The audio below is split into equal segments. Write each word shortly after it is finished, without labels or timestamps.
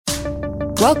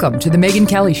Welcome to The Megyn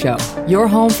Kelly Show, your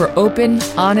home for open,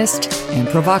 honest, and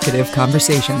provocative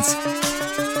conversations.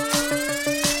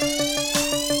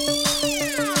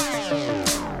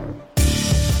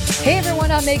 Hey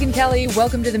everyone, I'm Megyn Kelly.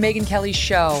 Welcome to The Megyn Kelly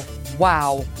Show.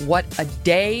 Wow, what a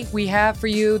day we have for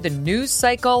you. The news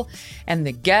cycle and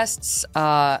the guests.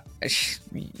 You're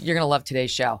going to love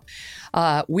today's show.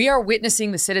 We are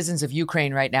witnessing the citizens of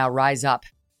Ukraine right now rise up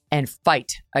and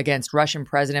fight against Russian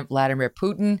President Vladimir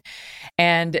Putin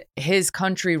and his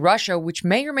country, Russia, which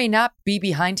may or may not be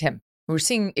behind him. We're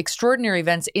seeing extraordinary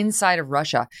events inside of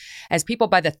Russia as people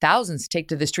by the thousands take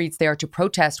to the streets there to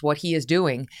protest what he is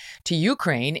doing to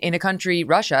Ukraine in a country,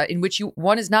 Russia, in which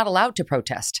one is not allowed to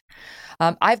protest.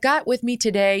 I've got with me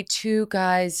today two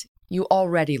guys you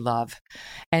already love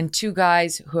and two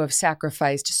guys who have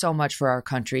sacrificed so much for our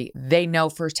country. They know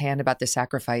firsthand about the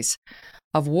sacrifice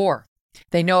of war.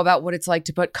 They know about what it's like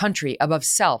to put country above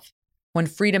self when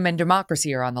freedom and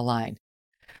democracy are on the line.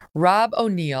 Rob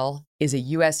O'Neill is a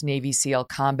U.S. Navy SEAL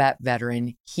combat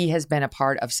veteran. He has been a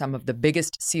part of some of the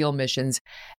biggest SEAL missions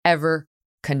ever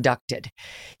conducted.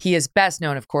 He is best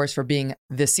known, of course, for being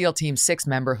the SEAL Team 6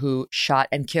 member who shot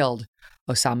and killed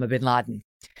Osama bin Laden.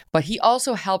 But he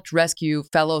also helped rescue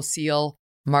fellow SEAL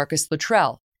Marcus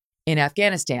Luttrell in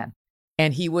Afghanistan.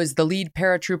 And he was the lead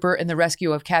paratrooper in the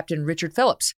rescue of Captain Richard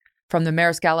Phillips from the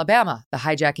Maersk, Alabama. The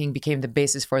hijacking became the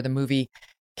basis for the movie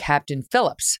Captain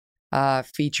Phillips,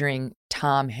 featuring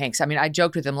Tom Hanks. I mean, I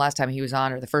joked with him last time he was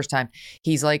on, or the first time.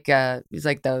 He's like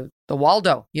the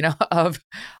Waldo,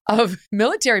 of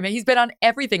military man. He's been on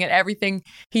everything, and everything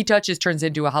he touches turns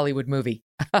into a Hollywood movie.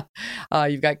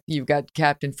 You've got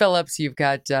Captain Phillips, you've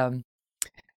got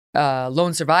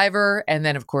Lone Survivor, and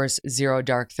then of course Zero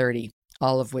Dark 30,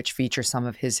 all of which feature some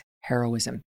of his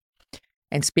heroism.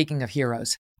 And speaking of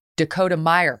heroes, Dakota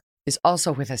Meyer is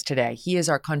also with us today. He is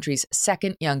our country's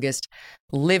second youngest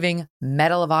living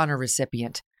Medal of Honor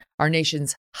recipient, our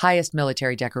nation's highest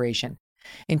military decoration.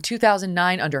 In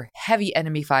 2009, under heavy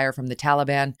enemy fire from the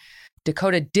Taliban,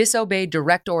 Dakota disobeyed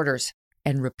direct orders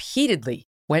and repeatedly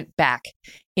went back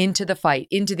into the fight,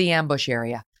 into the ambush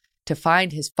area, to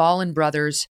find his fallen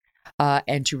brothers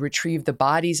and to retrieve the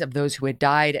bodies of those who had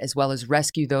died, as well as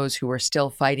rescue those who were still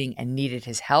fighting and needed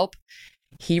his help.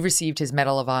 He received his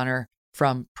Medal of Honor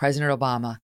from President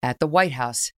Obama at the White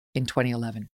House in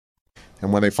 2011.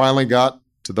 And when they finally got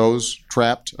to those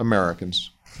trapped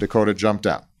Americans, Dakota jumped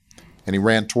out and he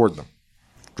ran toward them,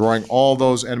 drawing all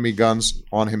those enemy guns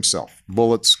on himself,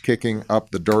 bullets kicking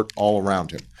up the dirt all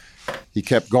around him. He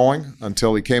kept going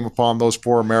until he came upon those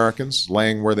 4 Americans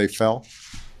laying where they fell,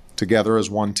 together as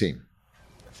one team.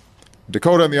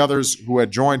 Dakota and the others who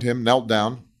had joined him knelt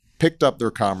down, picked up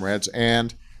their comrades,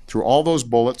 and through all those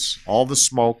bullets, all the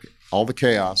smoke, all the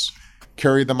chaos,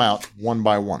 carried them out one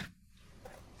by one.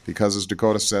 Because, as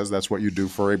Dakota says, that's what you do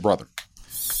for a brother.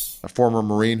 A former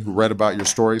Marine who read about your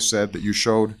story said that you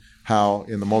showed how,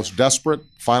 in the most desperate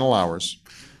final hours,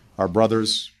 our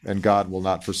brothers and God will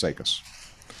not forsake us.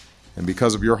 And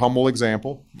because of your humble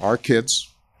example, our kids,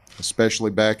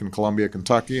 especially back in Columbia,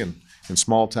 Kentucky, and in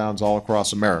small towns all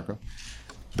across America,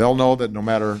 they'll know that no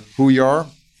matter who you are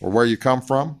or where you come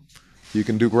from, you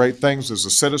can do great things as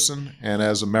a citizen and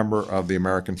as a member of the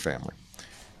American family.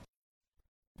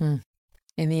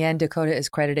 In the end, Dakota is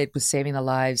credited with saving the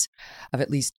lives of at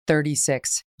least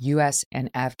 36 U.S.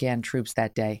 and Afghan troops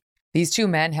that day. These 2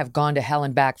 men have gone to hell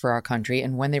and back for our country,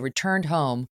 and when they returned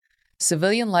home,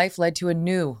 civilian life led to a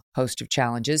new host of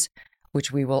challenges, which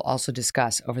we will also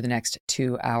discuss over the next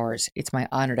 2 hours. It's my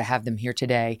honor to have them here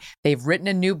today. They've written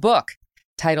a new book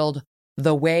titled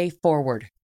The Way Forward: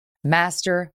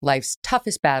 Master Life's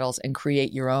Toughest Battles and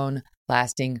Create Your Own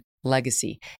Lasting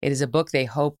Legacy. It is a book they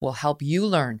hope will help you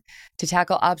learn to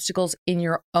tackle obstacles in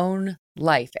your own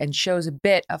life and shows a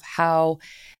bit of how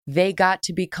they got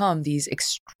to become these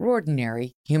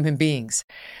extraordinary human beings.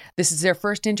 This is their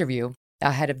first interview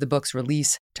ahead of the book's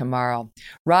release tomorrow.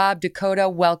 Rob, Dakota,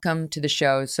 welcome to the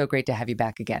show. So great to have you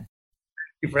back again.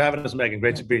 Thank you for having us, Megyn.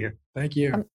 Great to be here. Thank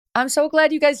you. I'm so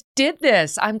glad you guys did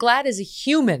this. I'm glad as a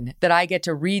human that I get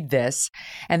to read this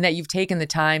and that you've taken the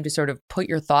time to sort of put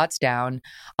your thoughts down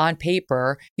on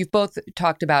paper. You've both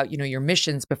talked about, your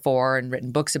missions before and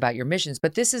written books about your missions,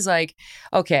 but this is like,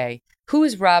 okay, who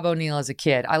is Rob O'Neill as a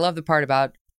kid? I love the part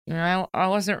about, I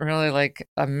wasn't really like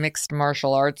a mixed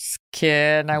martial arts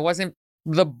kid. I wasn't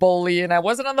the bully and I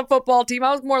wasn't on the football team.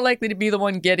 I was more likely to be the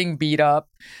one getting beat up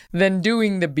than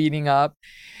doing the beating up.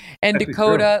 And That's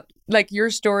Dakota, like your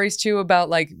stories too about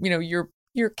like, your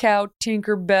cow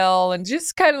Tinkerbell, and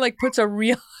just kind of like puts a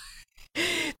real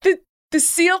The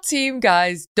SEAL team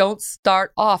guys don't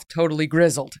start off totally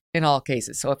grizzled in all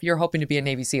cases. So if you're hoping to be a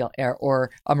Navy SEAL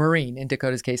or a Marine in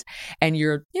Dakota's case, and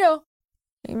you're,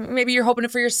 maybe you're hoping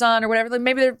it for your son or whatever, like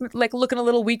maybe they're like looking a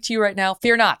little weak to you right now.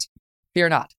 Fear not. Fear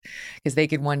not. Because they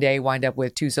could one day wind up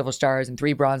with 2 Silver Stars and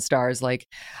 3 Bronze Stars like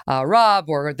Rob,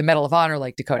 or the Medal of Honor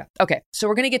like Dakota. Okay, so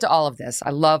we're going to get to all of this.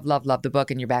 I love the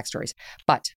book and your backstories.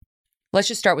 But let's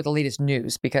just start with the latest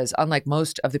news, because unlike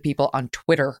most of the people on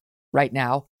Twitter right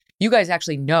now, you guys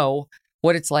actually know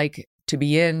what it's like to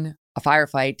be in a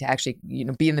firefight, to actually,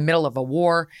 be in the middle of a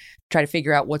war, try to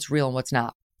figure out what's real and what's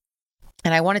not.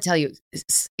 And I want to tell you,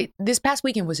 this past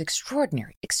weekend was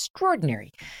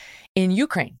extraordinary in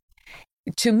Ukraine.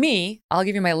 To me, I'll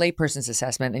give you my layperson's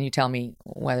assessment and you tell me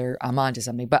whether I'm onto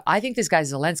something. But I think this guy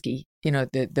Zelensky,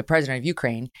 the president of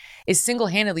Ukraine, is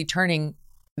single-handedly turning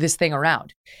this thing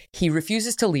around. He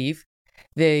refuses to leave.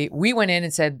 We went in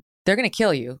and said, they're going to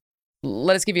kill you.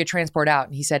 Let us give you a transport out.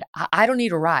 And he said, I don't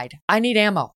need a ride. I need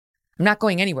ammo. I'm not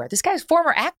going anywhere. This guy's a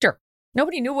former actor.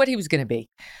 Nobody knew what he was going to be.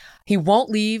 He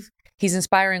won't leave. He's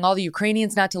inspiring all the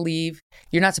Ukrainians not to leave.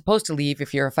 You're not supposed to leave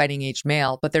if you're a fighting-age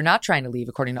male, but they're not trying to leave,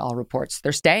 according to all reports.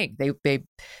 They're staying.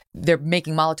 They're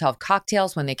making Molotov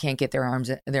cocktails when they can't get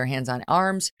their hands on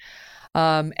arms.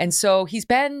 And so he's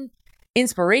been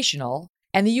inspirational,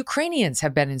 and the Ukrainians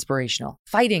have been inspirational,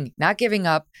 fighting, not giving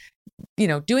up,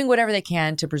 doing whatever they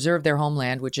can to preserve their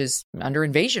homeland, which is under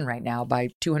invasion right now by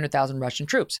 200,000 Russian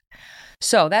troops.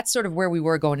 So that's sort of where we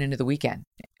were going into the weekend.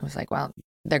 It was like, well,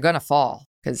 they're going to fall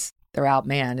because they're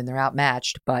outmanned and they're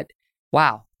outmatched, but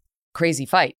wow, crazy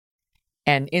fight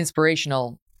and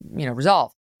inspirational,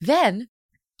 resolve. Then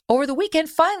over the weekend,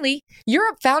 finally,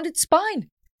 Europe found its spine.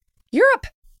 Europe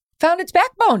found its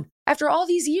backbone after all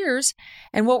these years.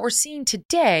 And what we're seeing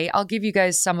today, I'll give you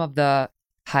guys some of the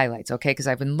highlights, okay? Because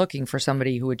I've been looking for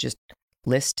somebody who would just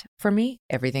list for me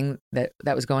everything that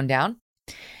was going down.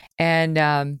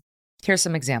 And here's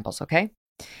some examples, okay?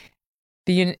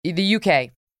 The UK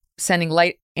sending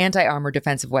light anti-armor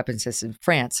defensive weapon systems.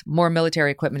 France, more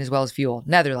military equipment as well as fuel.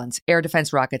 Netherlands, air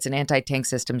defense rockets and anti-tank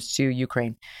systems to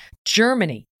Ukraine.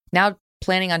 Germany, now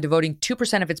planning on devoting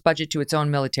 2% of its budget to its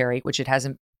own military, which it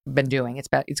hasn't been doing.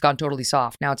 It's gone totally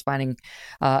soft. Now it's finding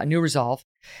a new resolve.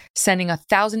 Sending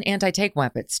 1,000 anti-tank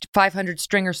weapons, 500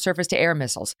 Stinger surface-to-air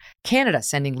missiles. Canada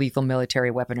sending lethal military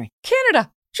weaponry.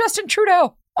 Canada, Justin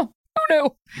Trudeau. Oh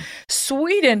no.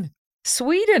 Sweden,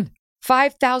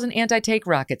 5,000 anti-tank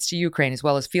rockets to Ukraine, as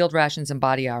well as field rations and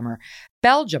body armor.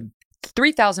 Belgium,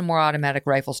 3,000 more automatic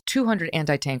rifles, 200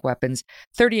 anti-tank weapons,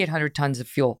 3,800 tons of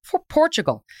fuel. For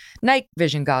Portugal, night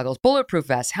vision goggles, bulletproof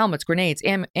vests, helmets, grenades,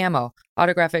 ammo,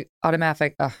 automatic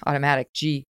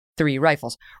G3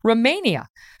 rifles. Romania,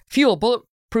 fuel,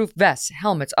 bulletproof vests,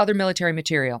 helmets, other military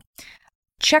material.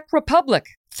 Czech Republic,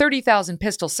 30,000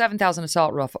 pistols, 7,000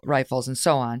 assault rifles, and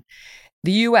so on.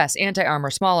 The U.S.,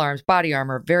 anti-armor, small arms, body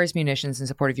armor, various munitions in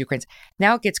support of Ukraine.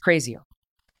 Now it gets crazier.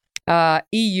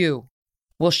 EU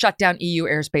will shut down EU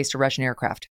airspace to Russian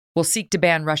aircraft. Will seek to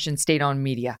ban Russian state-owned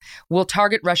media. Will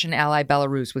target Russian ally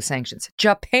Belarus with sanctions.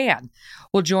 Japan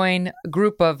will join a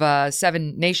group of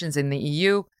 7 nations in the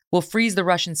EU. Will freeze the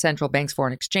Russian central bank's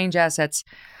foreign exchange assets.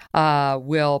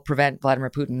 Will prevent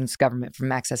Vladimir Putin's government from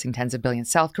accessing tens of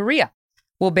billions. South Korea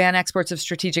will ban exports of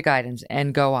strategic items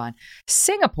and go on.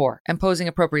 Singapore imposing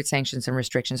appropriate sanctions and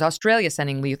restrictions. Australia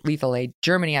sending lethal aid.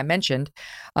 Germany, I mentioned.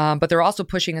 But they're also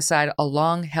pushing aside a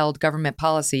long-held government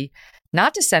policy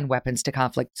not to send weapons to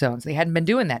conflict zones. They hadn't been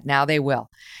doing that. Now they will.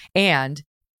 And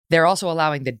they're also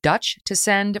allowing the Dutch to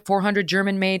send 400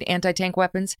 German-made anti-tank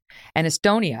weapons and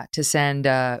Estonia to send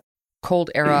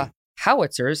cold-era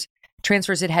howitzers,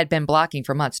 transfers it had been blocking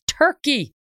for months.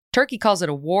 Turkey calls it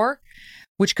a war,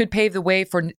 which could pave the way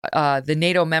for the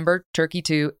NATO member, Turkey,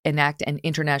 to enact an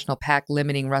international pact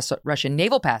limiting Russian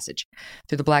naval passage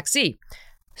through the Black Sea.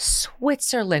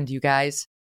 Switzerland, you guys.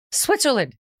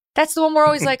 Switzerland. That's the one we're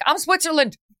always like, I'm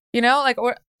Switzerland.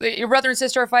 Or your brother and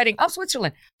sister are fighting. I'm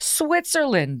Switzerland.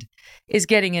 Switzerland is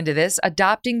getting into this,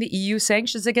 adopting the EU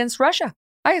sanctions against Russia.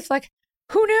 It's like,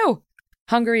 who knew?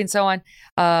 Hungary and so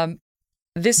on.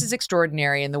 This is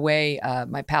extraordinary. And the way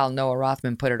my pal Noah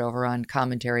Rothman put it over on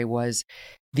commentary was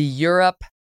the Europe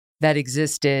that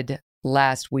existed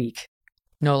last week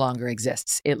no longer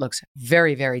exists. It looks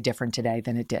very, very different today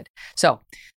than it did. So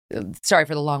sorry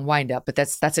for the long wind up, but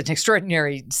that's an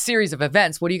extraordinary series of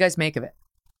events. What do you guys make of it?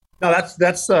 No,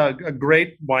 that's a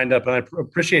great wind up, and I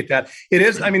appreciate that. It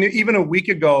is. I mean, even a week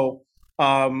ago,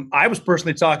 I was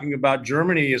personally talking about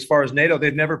Germany as far as NATO.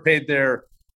 They've never paid their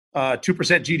 2%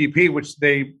 GDP, which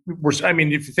they were. I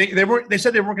mean, if you think they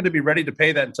said they weren't going to be ready to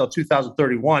pay that until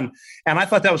 2031, and I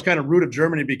thought that was kind of rude of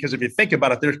Germany because if you think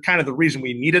about it, they're kind of the reason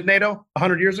we needed NATO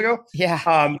 100 years ago.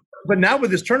 Yeah. But now with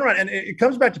this turnaround, and it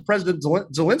comes back to President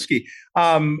Zelensky,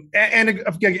 and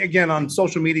again on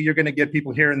social media, you're going to get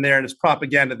people here and there, and it's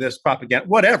propaganda, this propaganda,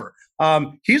 whatever.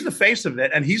 He's the face of it,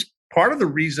 and he's part of the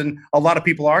reason a lot of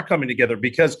people are coming together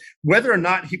because whether or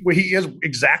not he is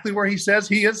exactly where he says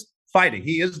he is fighting,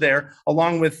 he is there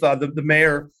along with the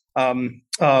mayor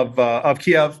of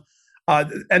Kiev.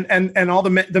 And all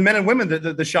the men and women,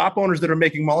 the shop owners that are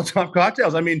making Molotov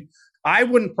cocktails. I mean, I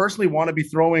wouldn't personally want to be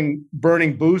throwing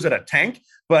burning booze at a tank,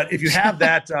 but if you have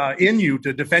that in you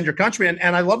to defend your country,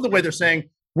 and I love the way they're saying,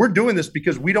 we're doing this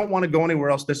because we don't want to go anywhere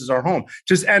else. This is our home.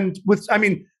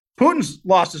 Putin's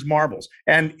lost his marbles.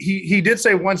 And he did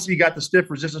say once he got the stiff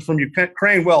resistance from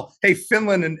Ukraine, well, hey,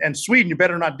 Finland and Sweden, you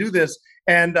better not do this.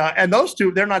 And those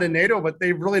two, they're not in NATO, but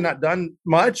they've really not done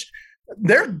much.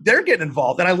 They're getting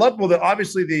involved. And I love,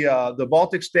 obviously the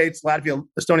Baltic states, Latvia,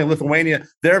 Estonia, Lithuania,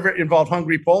 they're very involved,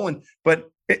 Hungary, Poland, but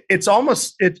this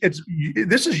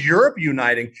is Europe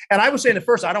uniting. And I was saying at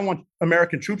first, I don't want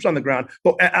American troops on the ground,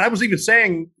 but I was even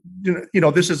saying,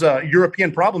 this is a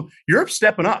European problem. Europe's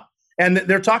stepping up and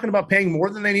they're talking about paying more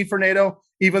than they need for NATO,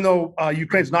 even though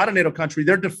Ukraine's not a NATO country.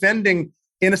 They're defending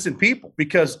innocent people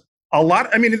because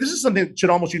this is something that should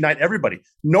almost unite everybody.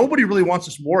 Nobody really wants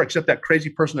this war except that crazy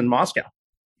person in Moscow.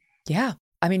 Yeah.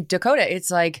 I mean, Dakota, it's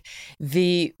like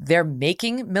they're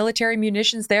making military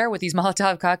munitions there with these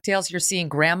Molotov cocktails. You're seeing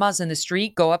grandmas in the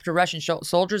street go up to Russian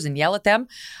soldiers and yell at them.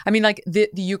 I mean, like the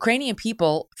Ukrainian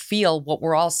people feel what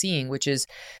we're all seeing, which is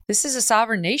this is a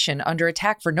sovereign nation under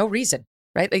attack for no reason,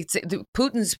 right? Like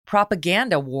Putin's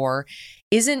propaganda war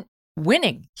isn't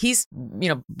winning. He's,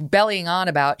 bellying on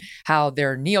about how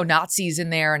there are neo-Nazis in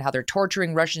there and how they're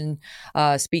torturing Russian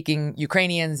speaking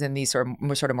Ukrainians in these sort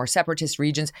of more separatist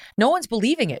regions. No one's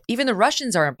believing it. Even the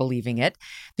Russians aren't believing it.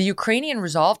 The Ukrainian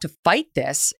resolve to fight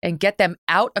this and get them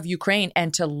out of Ukraine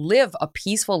and to live a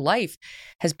peaceful life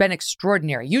has been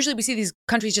extraordinary. Usually we see these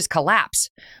countries just collapse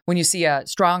when you see a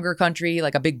stronger country,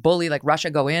 like a big bully like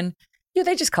Russia go in.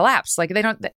 They just collapse. Like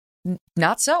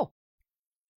not so.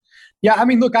 Yeah, I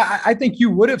mean, look, I think you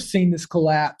would have seen this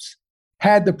collapse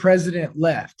had the president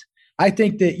left. I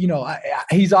think that,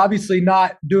 he's obviously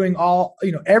not doing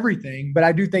everything, but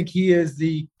I do think he is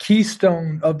the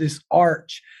keystone of this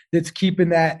arch that's keeping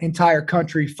that entire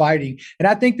country fighting. And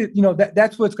I think that,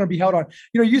 that's what's going to be held on.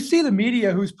 You see the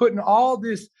media who's putting all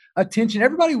this attention.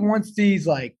 Everybody wants these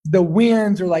like the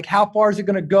wins or like how far is it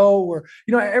going to go? Or,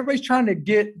 everybody's trying to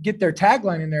get their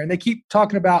tagline in there. And they keep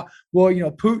talking about,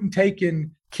 Putin taking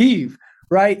Kyiv,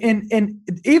 right? And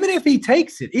even if he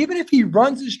takes it, even if he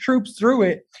runs his troops through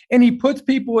it and he puts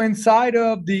people inside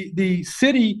of the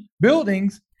city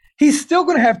buildings, he's still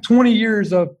going to have 20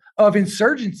 years of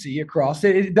insurgency across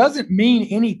it. It doesn't mean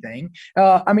anything.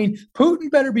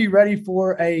 Putin better be ready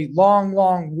for a long,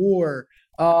 long war.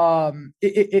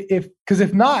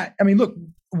 If not, look,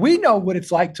 we know what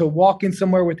it's like to walk in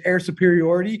somewhere with air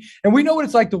superiority, and we know what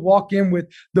it's like to walk in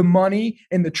with the money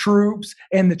and the troops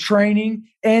and the training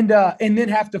and then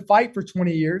have to fight for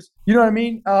 20 years. You know what I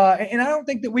mean? And I don't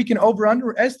think that we can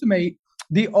underestimate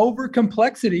the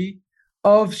over-complexity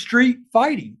of street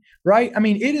fighting, right?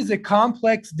 It is a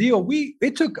complex deal.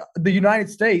 It took the United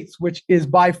States, which is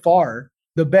by far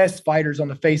the best fighters on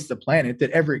the face of the planet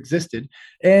that ever existed.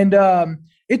 And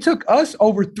it took us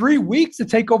over 3 weeks to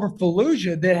take over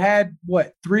Fallujah that had,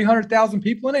 300,000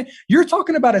 people in it? You're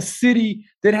talking about a city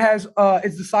that has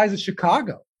is the size of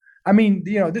Chicago.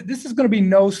 This is going to be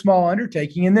no small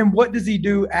undertaking. And then what does he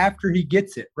do after he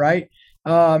gets it, right?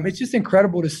 It's just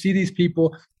incredible to see these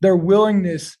people, their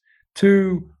willingness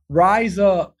to rise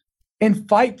up and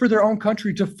fight for their own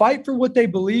country, to fight for what they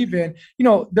believe in.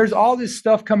 There's all this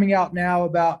stuff coming out now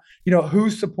about,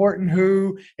 who's supporting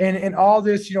who and all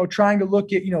this, trying to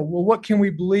look at, what can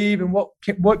we believe and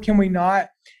what can we not?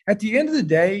 At the end of the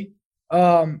day,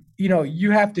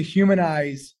 you have to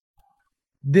humanize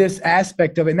this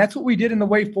aspect of it. And that's what we did in the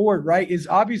way forward, right? Is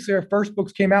obviously our first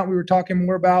books came out and we were talking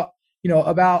more about,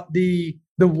 about the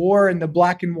war and the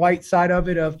black and white side of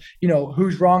it, of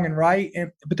who's wrong and right,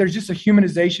 but there's just a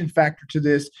humanization factor to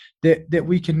this that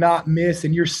we cannot miss.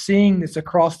 And you're seeing this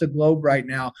across the globe right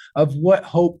now of what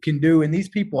hope can do. And these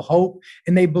people hope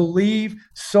and they believe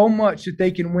so much that they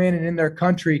can win and in their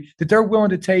country that they're willing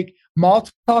to take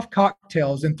Molotov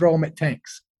cocktails and throw them at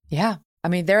tanks. Yeah.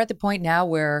 They're at the point now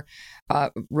where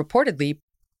reportedly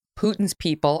Putin's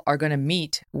people are going to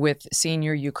meet with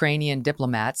senior Ukrainian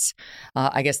diplomats.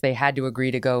 I guess they had to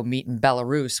agree to go meet in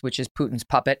Belarus, which is Putin's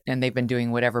puppet, and they've been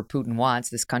doing whatever Putin wants.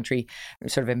 This country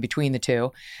sort of in between the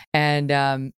two.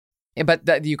 And but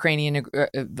the Ukrainian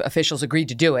officials agreed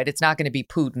to do it. It's not going to be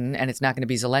Putin and it's not going to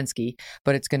be Zelensky,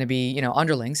 but it's going to be,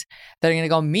 underlings that are going to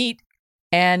go meet.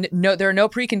 And no, there are no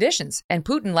preconditions. And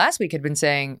Putin last week had been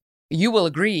saying, you will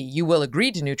agree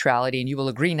to neutrality and you will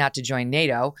agree not to join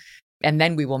NATO. And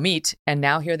then we will meet. And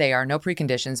now here they are, no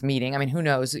preconditions, meeting. I mean, who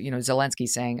knows?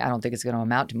 Zelensky's saying, I don't think it's going to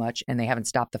amount to much. And they haven't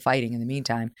stopped the fighting in the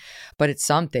meantime. But it's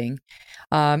something.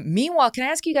 Meanwhile, can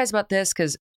I ask you guys about this?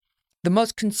 Because the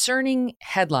most concerning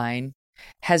headline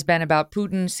has been about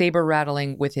Putin saber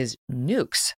rattling with his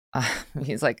nukes.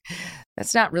 He's like,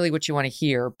 that's not really what you want to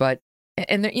hear. But,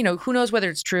 and who knows whether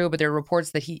it's true, but there are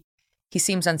reports that he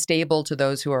seems unstable to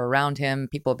those who are around him.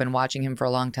 People have been watching him for a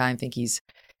long time, think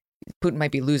Putin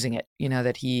might be losing it,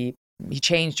 that he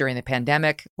changed during the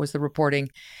pandemic was the reporting.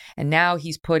 And now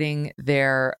he's putting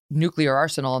their nuclear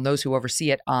arsenal and those who oversee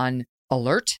it on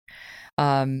alert.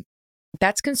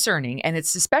 That's concerning. And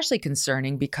it's especially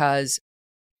concerning because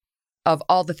of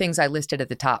all the things I listed at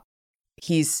the top.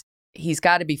 He's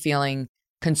got to be feeling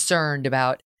concerned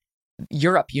about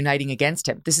Europe uniting against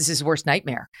him. This is his worst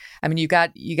nightmare. I mean, you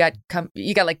got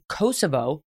like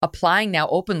Kosovo applying now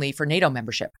openly for NATO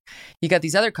membership. You got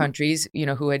these other countries,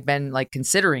 who had been like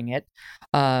considering it.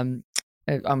 I'm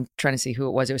trying to see who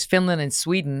it was. It was Finland and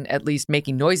Sweden, at least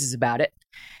making noises about it.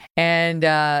 And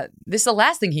this is the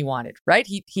last thing he wanted, right?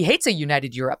 He hates a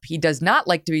united Europe. He does not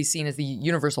like to be seen as the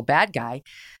universal bad guy.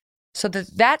 So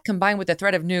that combined with the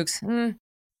threat of nukes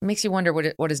makes you wonder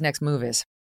what his next move is.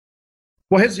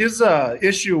 Well, his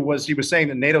issue was he was saying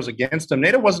that NATO's against him.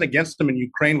 NATO wasn't against him and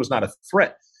Ukraine was not a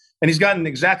threat. And he's gotten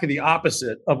exactly the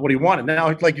opposite of what he wanted.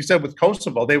 Now, like you said, with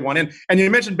Kosovo, they went in. And you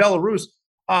mentioned Belarus.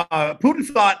 Putin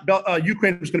thought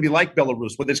Ukraine was going to be like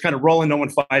Belarus, where it's kind of rolling, no one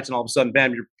fights, and all of a sudden,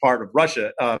 bam, you're part of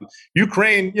Russia.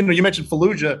 Ukraine, you mentioned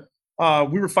Fallujah.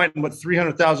 We were fighting,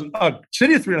 300,000,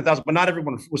 city of 300,000, but not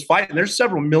everyone was fighting. There's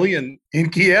several million in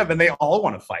Kiev, and they all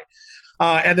want to fight.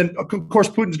 And then, of course,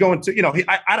 Putin's going to,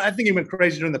 I think he went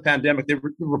crazy during the pandemic. There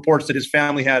were reports that his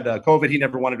family had COVID. He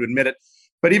never wanted to admit it.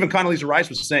 But even Condoleezza Rice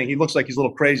was saying he looks like he's a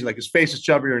little crazy, like his face is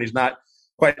chubbier and he's not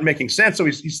quite making sense. So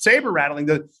he's saber rattling.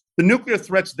 The nuclear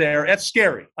threats there. That's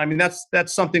scary. I mean,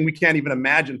 that's something we can't even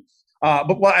imagine.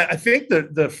 But I think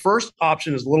the first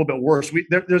option is a little bit worse.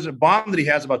 There's a bomb that he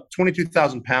has about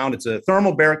 22,000 pounds. It's a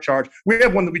thermal barrack charge. We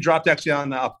have one that we dropped actually on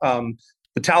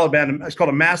the Taliban. It's called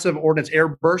a massive ordnance air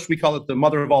burst. We call it the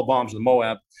mother of all bombs, the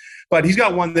Moab. But he's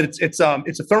got one that it's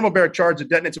a thermal barrack charge that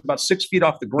detonates about 6 feet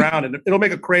off the ground, and it'll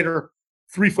make a crater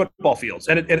 3 football fields,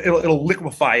 and it'll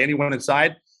liquefy anyone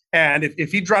inside. And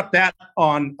if he dropped that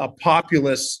on a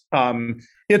populace,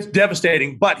 it's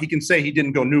devastating. But he can say he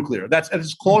didn't go nuclear. That's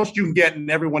as close as you can get, and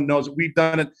everyone knows that we've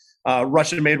done it.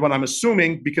 Russia made one, I'm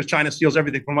assuming, because China steals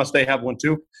everything from us. They have one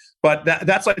too. But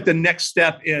that's like the next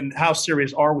step in how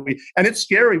serious are we? And it's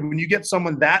scary when you get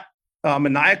someone that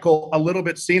maniacal, a little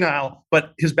bit senile,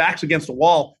 but his back's against the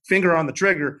wall, finger on the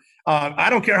trigger. I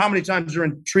don't care how many times they're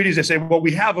in treaties. They say, well,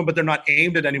 we have them, but they're not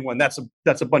aimed at anyone. That's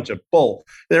a bunch of bull.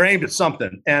 They're aimed at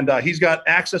something. And he's got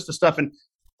access to stuff. And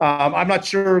I'm not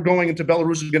sure going into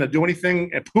Belarus is going to do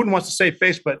anything. And Putin wants to save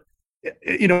face, but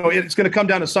it's going to come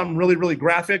down to something really, really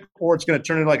graphic, or it's going to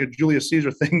turn into like a Julius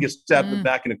Caesar thing, get stabbed in the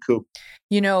back in a coup.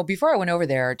 Before I went over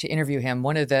there to interview him,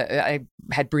 I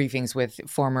had briefings with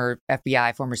former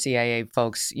FBI, former CIA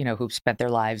folks, who've spent their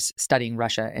lives studying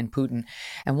Russia and Putin.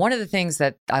 And one of the things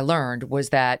that I learned was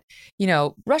that,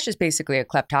 Russia's basically a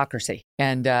kleptocracy,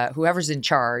 and whoever's in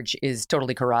charge is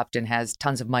totally corrupt and has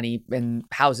tons of money and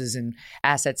houses and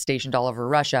assets stationed all over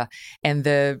Russia. And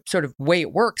the sort of way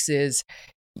it works is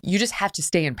you just have to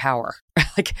stay in power.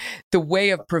 Like the way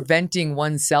of preventing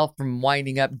oneself from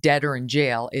winding up dead or in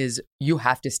jail is you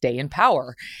have to stay in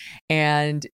power.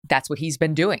 And that's what he's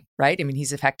been doing, right? I mean,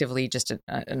 he's effectively just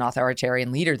an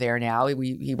authoritarian leader there now.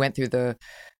 He went through the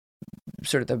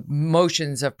sort of the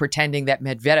motions of pretending that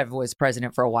Medvedev was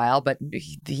president for a while, but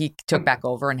he took back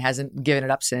over and hasn't given it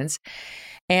up since.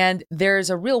 And there's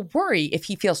a real worry if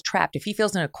he feels trapped, if he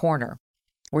feels in a corner,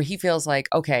 where he feels like,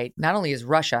 okay, not only is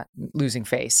Russia losing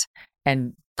face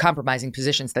and compromising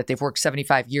positions that they've worked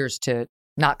 75 years to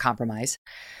not compromise,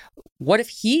 what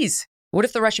if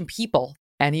the Russian people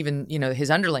and even, his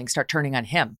underlings start turning on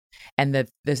him? And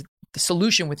the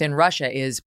solution within Russia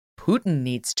is Putin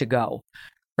needs to go,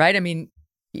 right? I mean,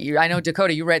 I know,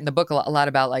 Dakota, you write in the book a lot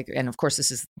about and of course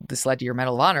this led to your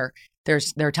Medal of Honor. There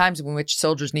are times in which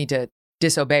soldiers need to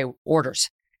disobey orders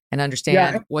and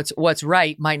understand what's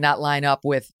right might not line up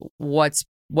with what's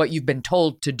what you've been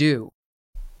told to do.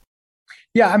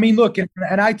 Yeah, I mean, look, and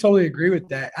I totally agree with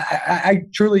that. I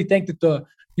truly think that the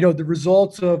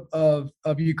results of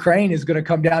Ukraine is going to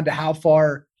come down to how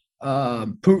far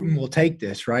Putin will take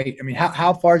this, right? I mean,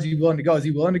 how far is he willing to go? Is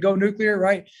he willing to go nuclear,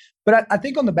 right? But I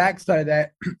think on the backside of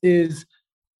that is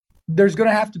there's going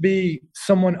to have to be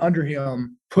someone under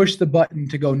him push the button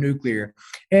to go nuclear,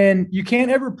 and you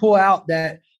can't ever pull out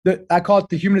that I call it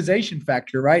the humanization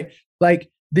factor, right? Like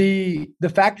the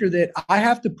factor that I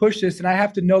have to push this, and I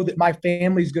have to know that my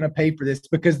family's going to pay for this,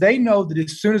 because they know that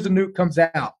as soon as the nuke comes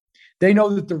out, they know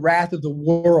that the wrath of the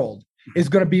world is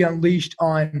going to be unleashed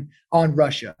on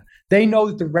Russia. They know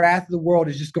that the wrath of the world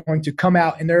is just going to come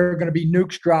out, and there are going to be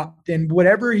nukes dropped, and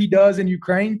whatever he does in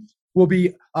Ukraine will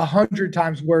be 100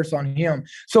 times worse on him.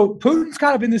 So Putin's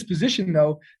kind of in this position,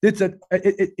 though.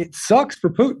 It sucks for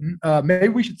Putin. Maybe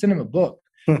we should send him a book.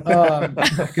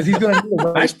 Because he's going to need a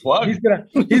way. Nice plug.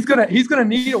 He's going to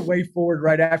need a way forward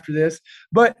right after this.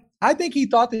 But I think he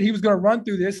thought that he was going to run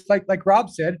through this, like Rob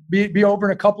said, be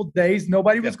over in a couple of days.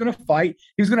 Nobody was going to fight.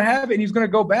 He was going to have it, and he's going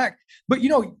to go back. But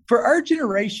for our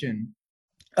generation,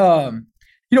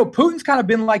 Putin's kind of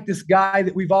been like this guy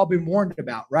that we've all been warned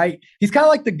about, right? He's kind of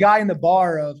like the guy in the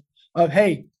bar of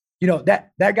hey,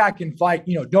 that guy can fight.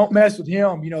 Don't mess with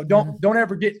him. Don't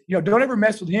ever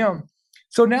mess with him.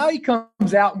 So now he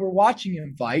comes out, and we're watching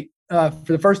him fight for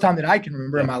the first time that I can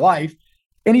remember in my life,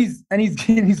 and he's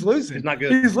losing. He's not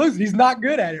good. He's losing. He's not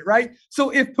good at it, right?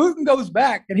 So if Putin goes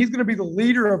back and he's going to be the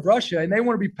leader of Russia, and they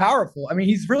want to be powerful, I mean,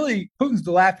 Putin's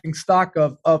the laughing stock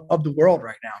of the world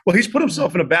right now. Well, he's put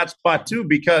himself in a bad spot too,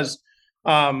 because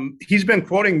he's been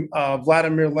quoting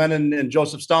Vladimir Lenin and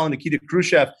Joseph Stalin, Nikita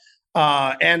Khrushchev,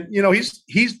 and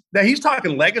he's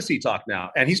talking legacy talk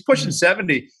now, and he's pushing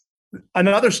 70.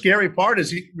 Another scary part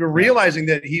is we're realizing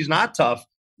that he's not tough.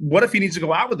 What if he needs to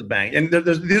go out with a bang? And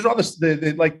there's all this,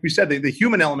 like we said, the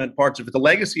human element parts of it, the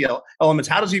legacy elements.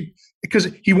 How does he? Because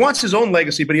he wants his own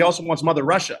legacy, but he also wants Mother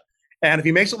Russia. And if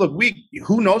he makes it look weak,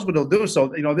 who knows what he'll do? So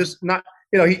this not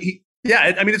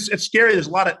it's scary. There's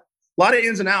a lot of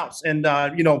ins and outs, and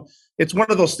it's one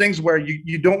of those things where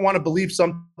you don't want to believe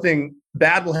something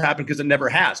bad will happen because it never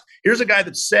has. Here's a guy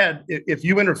that said, if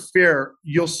you interfere,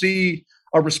 you'll see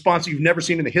a response you've never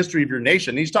seen in the history of your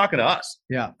nation. He's talking to us.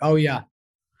 Yeah. Oh yeah.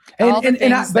 Go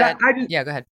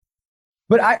ahead.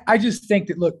 But I just think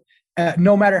that, look,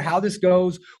 no matter how this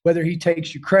goes, whether he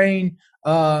takes Ukraine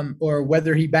or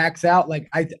whether he backs out, like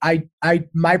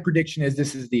my prediction is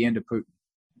this is the end of Putin.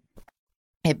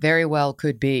 It very well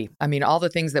could be. I mean, all the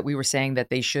things that we were saying that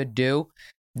they should do,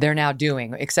 they're now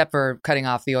doing, except for cutting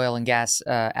off the oil and gas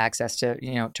access to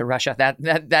Russia.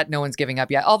 That no one's giving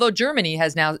up yet. Although Germany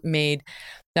has now made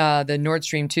the Nord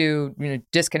Stream 2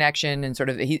 disconnection, and sort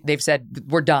of they've said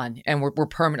we're done, and we're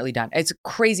permanently done. It's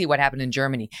crazy what happened in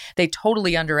Germany. They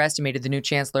totally underestimated the new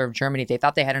chancellor of Germany. They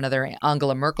thought they had another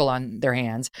Angela Merkel on their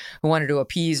hands, who wanted to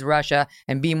appease Russia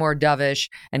and be more dovish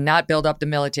and not build up the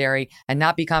military and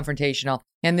not be confrontational.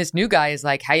 And this new guy is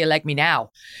like, how you like me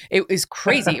now? It is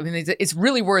crazy. I mean, it's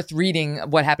really worth reading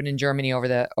what happened in Germany over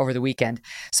the weekend.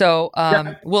 So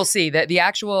we'll see. That the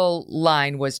actual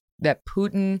line was that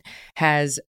Putin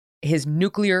has his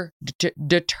nuclear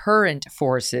deterrent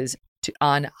forces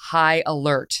on high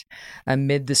alert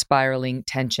amid the spiraling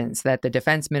tensions, that the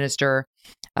defense minister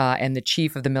and the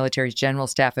chief of the military's general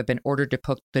staff have been ordered to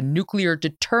put the nuclear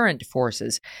deterrent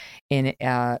forces in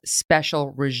a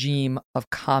special regime of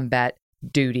combat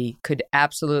duty. Could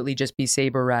absolutely just be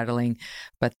saber rattling.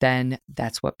 But then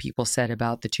that's what people said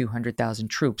about the 200,000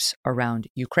 troops around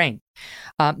Ukraine.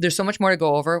 There's so much more to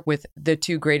go over with the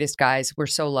two greatest guys. We're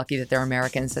so lucky that they're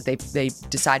Americans, that they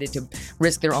decided to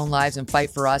risk their own lives and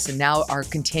fight for us, and now are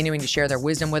continuing to share their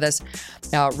wisdom with us.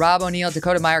 Rob O'Neill,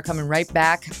 Dakota Meyer coming right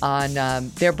back on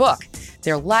their book.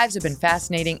 Their lives have been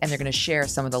fascinating, and they're going to share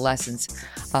some of the lessons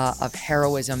of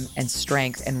heroism and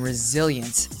strength and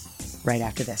resilience right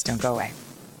after this. Don't go away.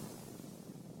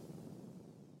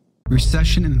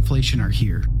 Recession and inflation are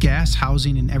here. Gas,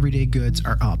 housing, and everyday goods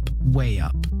are up, way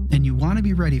up. And you want to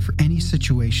be ready for any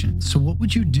situation. So what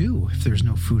would you do if there's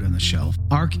no food on the shelf?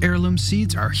 ARC Heirloom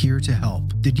Seeds are here to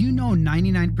help. Did you know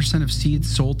 99% of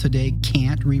seeds sold today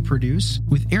can't reproduce?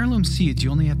 With Heirloom Seeds,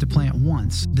 you only have to plant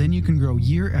once. Then you can grow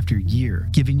year after year,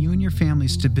 giving you and your family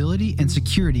stability and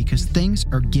security because things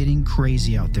are getting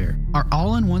crazy out there. Our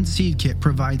all-in-one seed kit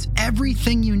provides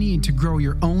everything you need to grow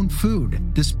your own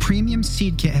food. This premium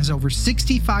seed kit has over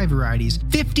 65 varieties,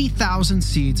 50,000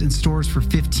 seeds, and stores for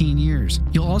 15 years.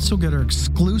 You'll also also get our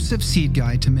exclusive seed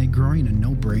guide to make growing a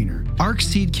no-brainer. ARC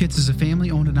Seed Kits is a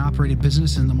family-owned and operated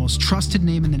business and the most trusted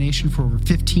name in the nation for over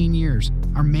 15 years.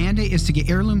 Our mandate is to get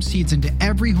heirloom seeds into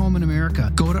every home in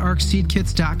America. Go to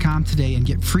arcseedkits.com today and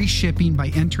get free shipping by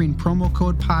entering promo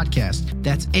code podcast.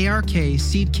 That's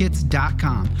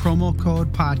ARKseedkits.com, promo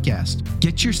code podcast.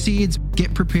 Get your seeds,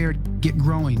 get prepared, get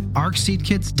growing.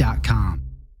 arcseedkits.com.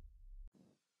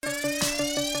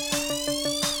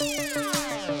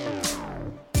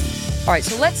 All right,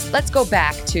 so let's go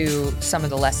back to some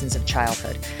of the lessons of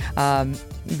childhood,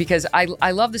 because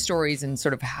I love the stories and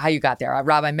sort of how you got there.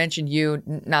 Rob, I mentioned you,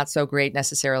 not so great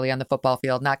necessarily on the football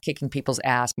field, not kicking people's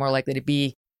ass, more likely to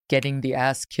be getting the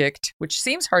ass kicked, which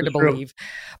seems hard to believe,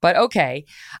 but okay.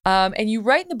 And you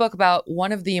write in the book about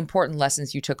one of the important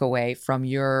lessons you took away from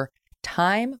your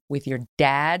time with your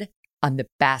dad on the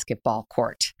basketball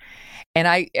court. And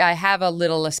I have a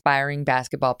little aspiring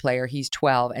basketball player. He's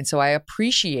 12. And so I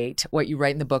appreciate what you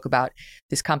write in the book about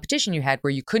this competition you had where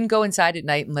you couldn't go inside at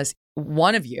night unless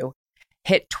one of you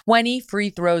hit 20 free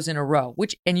throws in a row,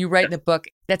 and you write in the book,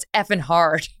 that's effing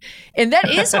hard. And that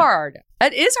is hard.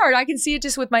 That is hard. I can see it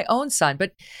just with my own son.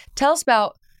 But tell us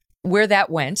about where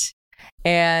that went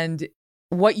and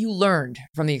what you learned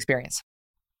from the experience.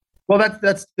 Well,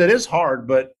 that is hard,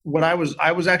 but when I was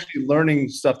actually learning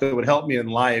stuff that would help me in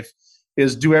life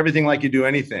is do everything like you do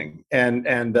anything. And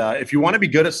if you want to be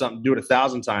good at something, do it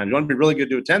 1,000 times. You want to be really good,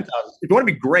 do it 10,000. If you want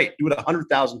to be great, do it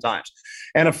 100,000 times.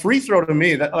 And a free throw to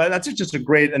me, that's just a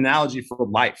great analogy for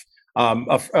life.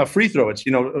 A free throw, it's,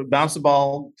 bounce the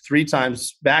ball 3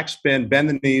 times, backspin, bend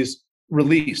the knees,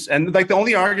 release. And like the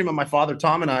only argument my father,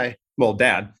 Tom, and I, well,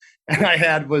 Dad, and I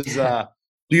had was,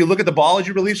 do you look at the ball as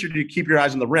you release, or do you keep your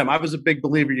eyes on the rim? I was a big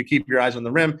believer you keep your eyes on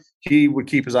the rim. He would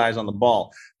keep his eyes on the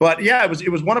ball. But yeah,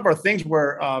 it was one of our things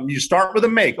where you start with a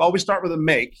make. Always start with a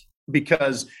make,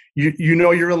 because you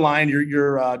know you're in line.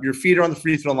 Your feet are on the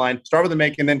free throw line. Start with a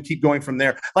make and then keep going from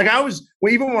there. Like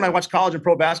even when I watch college and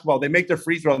pro basketball, they make their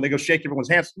free throw and they go shake everyone's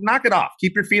hands. Knock it off.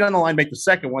 Keep your feet on the line. Make the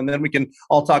second one. Then we can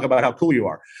all talk about how cool you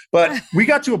are. But we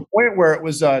got to a point where it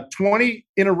was 20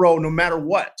 in a row, no matter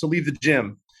what, to leave the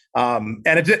gym. And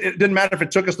it didn't matter if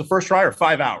it took us the first try or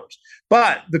 5 hours.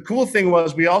 But the cool thing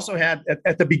was we also had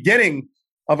at the beginning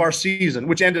of our season,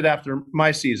 which ended after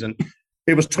my season,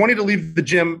 it was 20 to leave the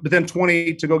gym, but then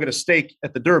 20 to go get a steak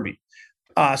at the Derby.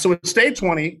 So it stayed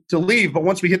 20 to leave, but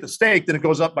once we hit the steak, then it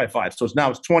goes up by 5. So now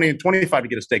it's 20 and 25 to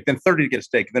get a steak, then 30 to get a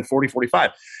steak, and then 40,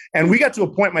 45. And we got to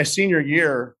a point my senior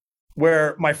year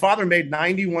where my father made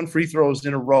 91 free throws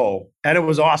in a row, and it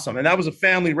was awesome. And that was a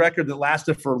family record that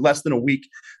lasted for less than a week,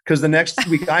 because the next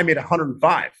week I made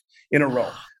 105 in a row.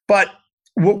 But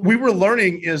what we were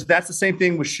learning is that's the same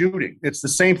thing with shooting. It's the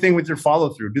same thing with your follow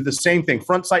through. Do the same thing.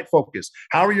 Front sight focus.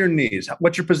 How are your knees?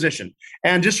 What's your position?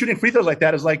 And just shooting free throws like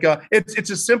that is like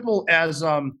it's as simple as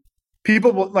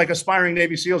people like aspiring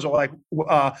Navy SEALs are like,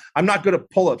 I'm not good at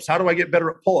pull-ups. How do I get better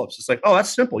at pull-ups? It's like, oh,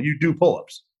 that's simple. You do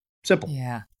pull-ups. Simple.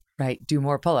 Yeah. Right. Do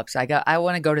more pull-ups. I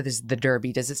want to go to the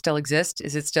Derby. Does it still exist?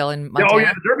 Is it still in Montana? Oh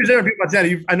yeah, the Derby's there in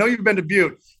Montana. I know you've been to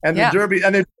Butte, and the Derby,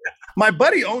 and then my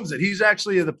buddy owns it. He's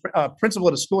actually the principal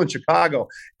at a school in Chicago,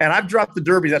 and I've dropped the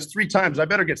Derby. That's 3 times. I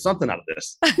better get something out of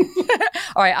this.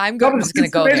 All right, I'm just going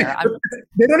to go there.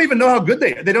 They don't even know how good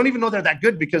they are. They don't even know they're that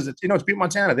good, because it's Butte,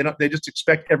 Montana. They just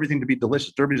expect everything to be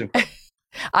delicious. Derby's incredible.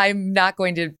 I'm not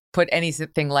going to put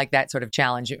anything like that sort of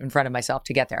challenge in front of myurself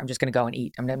to get there. I'm just going to go and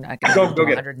eat. I'm not going to do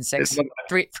 106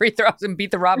 free throws and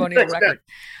beat the Rob O'Neill record.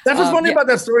 That's what's funny about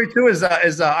that story too. Is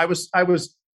I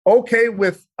was okay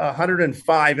with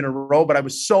 105 in a row, but I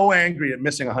was so angry at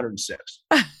missing 106.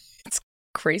 It's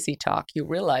crazy talk. You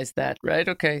realize that, right?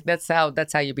 Okay, that's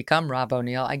how you become Rob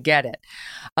O'Neill. I get it.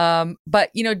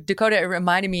 But Dakota, it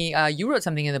reminded me. You wrote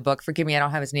something in the book. Forgive me, I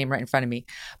don't have his name right in front of me.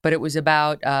 But it was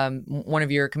about one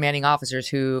of your commanding officers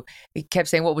who kept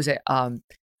saying, what was it?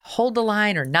 Hold the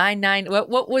line or 9-9.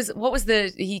 What was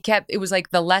it was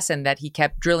like the lesson that he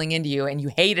kept drilling into you, and you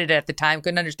hated it at the time.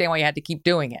 Couldn't understand why you had to keep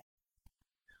doing it.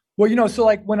 Well, so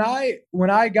like when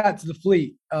I got to the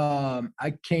fleet,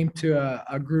 I came to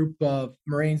a group of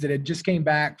Marines that had just came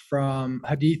back from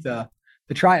Haditha,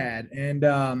 the triad. And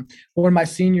one of my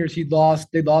seniors,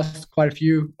 they lost quite a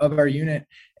few of our unit.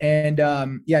 And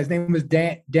his name was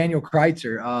Daniel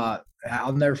Kreitzer.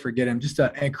 I'll never forget him. Just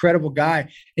an incredible guy.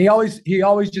 And he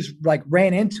always just like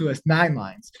ran into us 9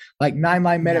 lines, like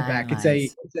 9-line medevac.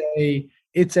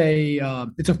 It's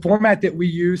a format that we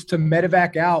use to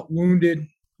medevac out wounded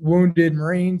wounded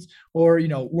Marines or,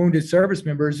 wounded service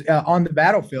members on the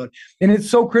battlefield. And it's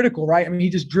so critical, right? I mean, he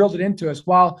just drilled it into us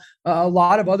while a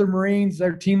lot of other Marines,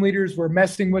 their team leaders were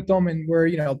messing with them and were,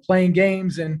 playing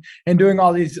games and doing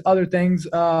all these other things.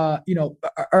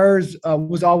 Ours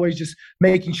was always just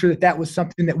making sure that was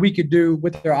something that we could do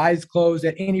with our eyes closed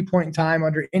at any point in time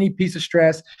under any piece of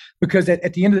stress, because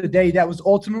at the end of the day, that was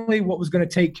ultimately what was going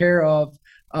to take care of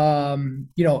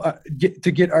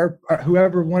get our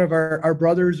whoever, one of our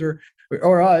brothers or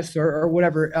us or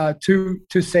whatever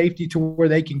to safety, to where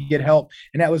they can get help.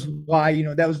 And that was why,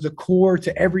 that was the core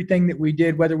to everything that we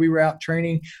did, whether we were out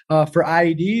training for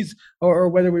IEDs or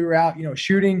whether we were out,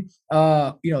 shooting.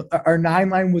 Our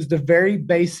 9-line was the very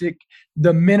basic,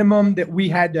 the minimum that we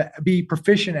had to be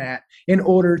proficient at in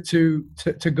order to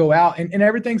go out, and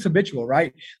everything's habitual,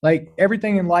 right? Like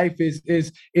everything in life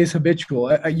is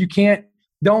habitual.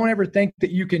 Don't ever think that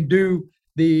you can do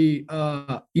do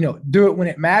it when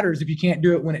it matters if you can't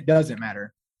do it when it doesn't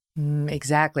matter.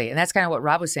 Exactly. And that's kind of what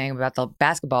Rob was saying about the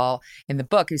basketball in the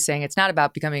book. He's saying it's not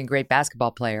about becoming a great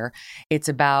basketball player. It's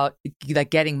about like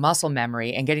getting muscle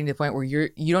memory and getting to the point where you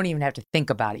don't even have to think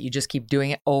about it. You just keep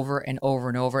doing it over and over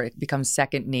and over. It becomes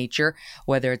second nature,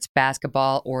 whether it's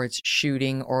basketball or it's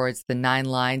shooting or it's the 9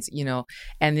 lines,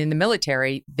 and in the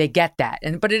military, they get that.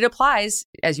 But it applies,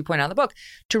 as you point out in the book,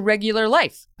 to regular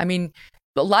life. I mean,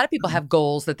 a lot of people have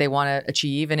goals that they want to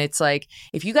achieve. And it's like,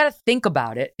 if you got to think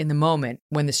about it in the moment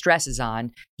when the stress is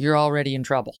on, you're already in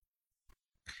trouble.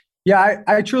 Yeah,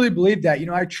 I truly believe that.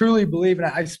 I truly believe, and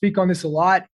I speak on this a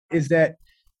lot, is that,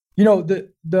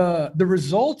 the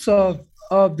results of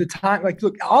the time, like,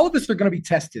 look, all of us are going to be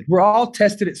tested. We're all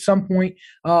tested at some point.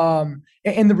 And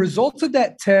the results of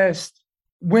that test,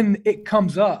 when it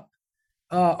comes up,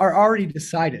 are already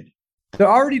decided. They're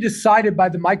already decided by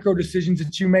the micro decisions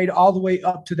that you made all the way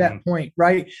up to that point,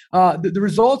 right? The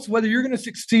results, whether you're going to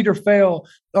succeed or fail,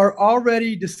 are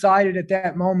already decided at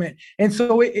that moment. And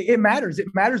so it matters. It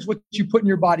matters what you put in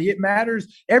your body. It matters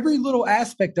every little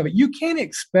aspect of it. You can't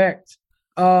expect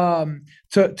to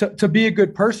be a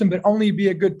good person, but only be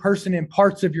a good person in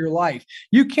parts of your life.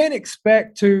 You can't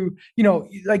expect to,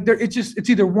 it's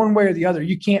either one way or the other.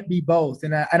 You can't be both.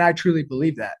 And I truly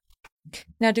believe that.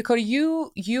 Now, Dakota,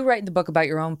 you write in the book about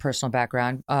your own personal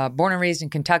background, born and raised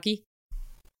in Kentucky.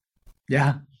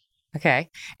 Yeah. Okay.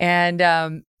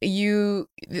 And you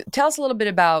tell us a little bit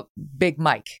about Big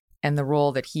Mike and the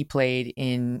role that he played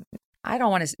in, I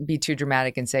don't want to be too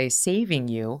dramatic and say saving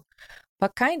you,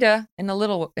 but kind of in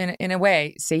a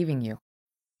way, saving you.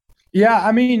 Yeah.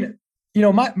 I mean,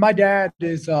 my dad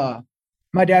is,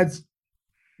 my dad's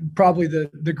probably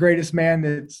the greatest man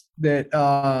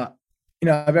that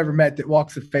I've ever met that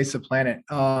walks the face of the planet.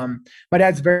 My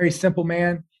dad's a very simple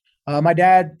man. My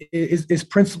dad is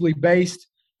principally based.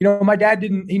 My dad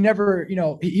he never,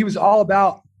 he was all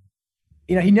about,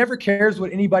 he never cares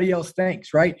what anybody else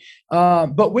thinks, right?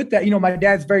 But with that, my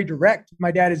dad's very direct. My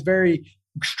dad is very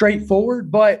straightforward,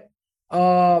 but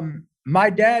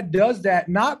my dad does that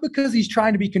not because he's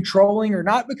trying to be controlling or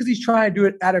not because he's trying to do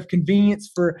it out of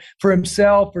convenience for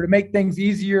himself or to make things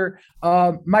easier.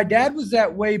 My dad was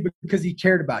that way because he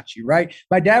cared about you, right?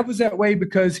 My dad was that way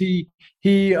because he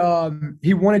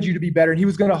wanted you to be better, and he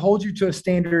was going to hold you to a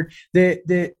standard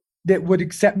that would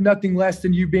accept nothing less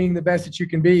than you being the best that you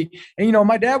can be. And,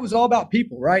 my dad was all about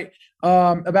people, right?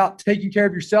 About taking care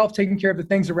of yourself, taking care of the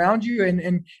things around you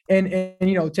and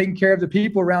taking care of the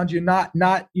people around you, not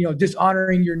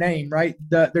dishonoring your name, right?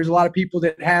 There's a lot of people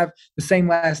that have the same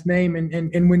last name.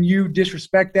 And when you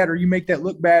disrespect that or you make that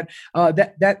look bad,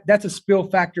 that's a spill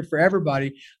factor for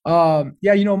everybody.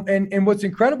 And what's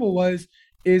incredible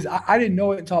is I didn't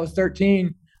know it until I was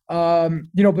 13.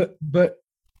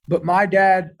 But my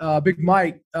dad, Big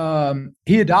Mike,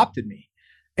 he adopted me.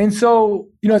 And so,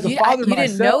 as a father, you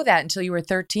didn't know that until you were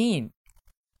 13.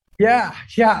 Yeah.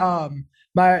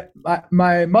 My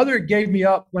mother gave me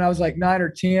up when I was like 9 or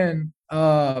 10.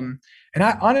 And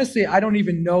I honestly, I don't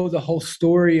even know the whole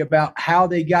story about how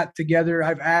they got together.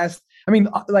 I've asked,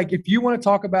 if you want to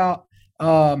talk about,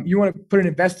 you want to put an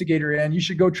investigator in, you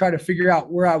should go try to figure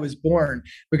out where I was born.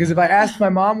 Because if I ask my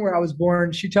mom where I was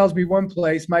born, she tells me one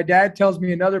place, my dad tells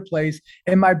me another place,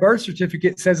 and my birth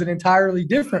certificate says an entirely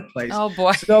different place. Oh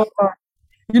boy. So,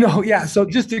 so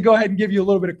just to go ahead and give you a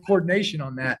little bit of coordination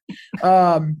on that.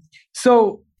 I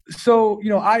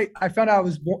found out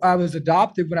I was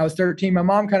adopted when I was 13. My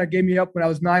mom kind of gave me up when I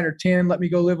was 9 or 10, let me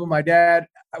go live with my dad,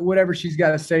 whatever she's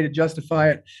got to say to justify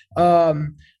it. I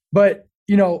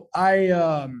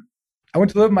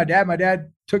went to live with my dad. My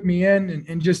dad took me in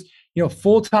and just,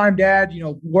 full-time dad,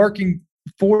 working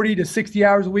 40 to 60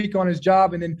 hours a week on his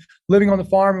job and then living on the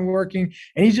farm and working.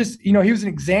 And he's just, he was an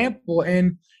example.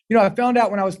 And, I found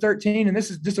out when I was 13, and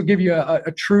this will give you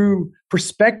a true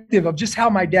perspective of just how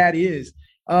my dad is.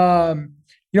 My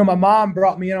mom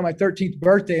brought me in on my 13th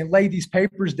birthday and laid these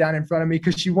papers down in front of me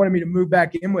because she wanted me to move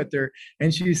back in with her.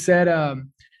 And she said,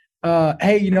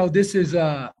 hey, this is,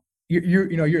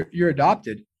 you're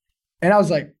adopted. And I was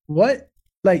like, what?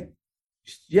 Like,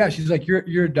 yeah, she's like,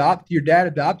 you're adopted. Your dad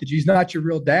adopted you. He's not your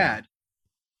real dad.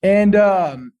 And,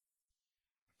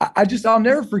 I'll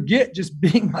never forget just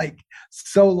being like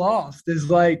so lost. Is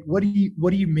like, what do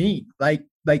you mean? Like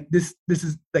this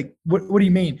is like, what do you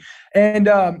mean? And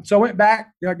so I went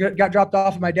back, got dropped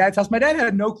off at my dad's house. My dad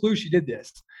had no clue she did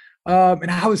this. And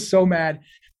I was so mad.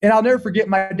 And I'll never forget,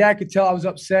 my dad could tell I was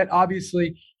upset,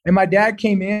 obviously. And my dad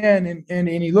came in and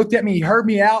he looked at me, he heard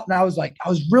me out. And I was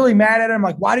really mad at him.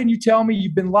 Like, why didn't you tell me?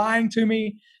 You've been lying to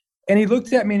me. And he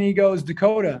looked at me and he goes,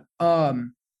 Dakota,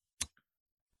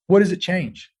 what does it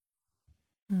change?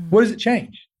 What does it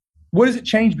change? What does it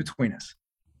change between us?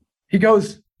 He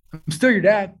goes, I'm still your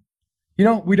dad. We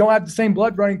don't have the same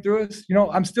blood running through us.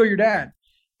 I'm still your dad.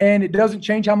 And it doesn't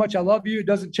change how much I love you. It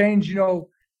doesn't change,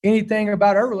 anything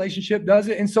about our relationship, does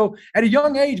it? And so at a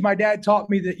young age, my dad taught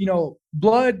me that,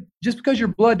 blood, just because you're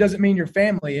blood doesn't mean you're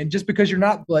family. And just because you're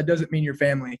not blood doesn't mean you're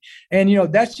family. And,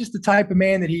 that's just the type of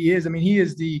man that he is. I mean, he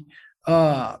is he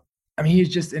is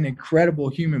just an incredible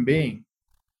human being.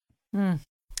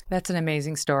 That's an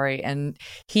amazing story. And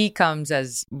he comes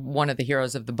as one of the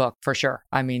heroes of the book, for sure.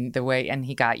 I mean, and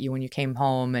he got you when you came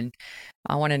home. And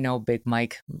I want to know Big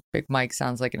Mike. Big Mike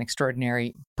sounds like an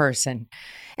extraordinary person.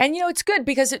 And, it's good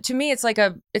because to me,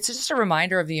 it's just a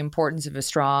reminder of the importance of a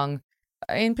strong,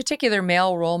 in particular,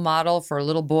 male role model for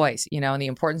little boys, and the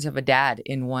importance of a dad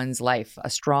in one's life. A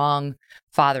strong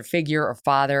father figure or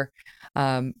father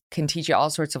can teach you all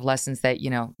sorts of lessons that,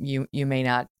 you may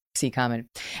not see coming.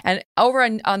 And over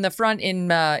on the front in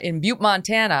Butte,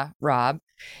 Montana, Rob,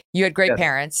 you had great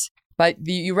parents, but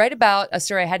you write about a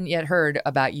story I hadn't yet heard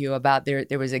about you, about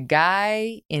there was a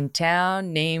guy in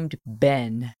town named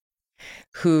Ben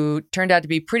who turned out to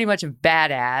be pretty much a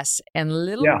badass, and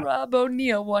little Rob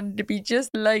O'Neill wanted to be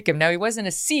just like him. Now, he wasn't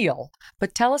a SEAL,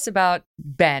 but tell us about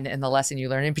Ben and the lesson you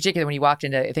learned, in particular when you walked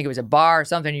into, I think it was a bar or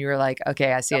something, and you were like,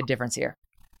 okay, I see a difference here.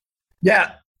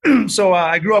 Yeah. So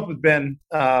I grew up with Ben.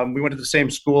 We went to the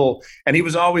same school, and he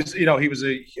was always, he was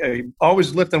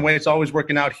always lifting weights, always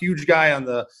working out. Huge guy on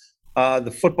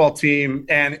the football team,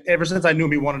 and ever since I knew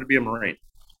him, he wanted to be a Marine,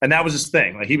 and that was his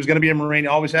thing. Like, he was going to be a Marine. He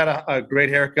always had a great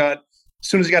haircut. As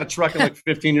soon as he got a truck at like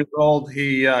 15 years old,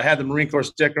 he had the Marine Corps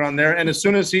sticker on there. And as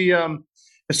soon as he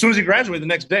graduated the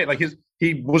next day, like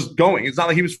he was going. It's not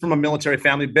like he was from a military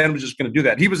family. Ben was just going to do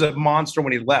that. He was a monster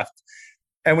when he left.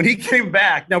 And when he came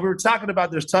back, now we were talking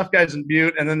about there's tough guys in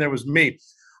Butte, and then there was me.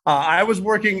 I was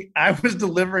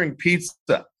delivering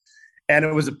pizza, and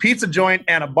it was a pizza joint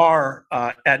and a bar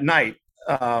at night.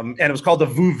 And it was called the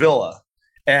Voo Villa.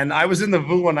 And I was in the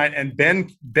Voo one night, and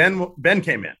Ben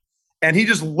came in, and he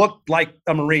just looked like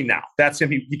a Marine now. That's him.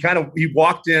 He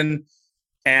walked in,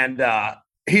 and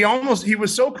he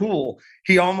was so cool.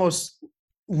 He almost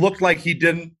looked like he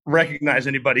didn't recognize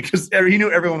anybody because he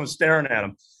knew everyone was staring at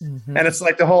him. Mm-hmm. And it's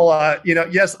like the whole,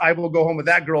 yes, I will go home with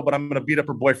that girl, but I'm going to beat up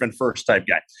her boyfriend first type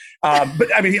guy. But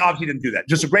I mean, he obviously didn't do that.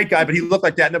 Just a great guy, but he looked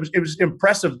like that. And it was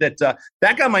impressive that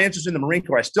got my interest in the Marine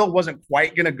Corps. I still wasn't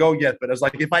quite going to go yet, but I was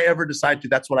like, if I ever decide to,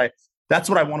 that's what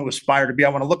I want to aspire to be. I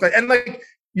want to look like, and like,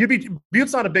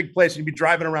 Butte's not a big place. You'd be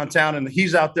driving around town, and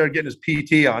he's out there getting his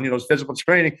PT on, his physical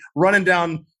training, running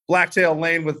down Blacktail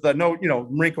Lane with no,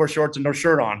 Marine Corps shorts and no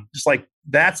shirt on. Just like,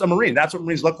 that's a Marine. That's what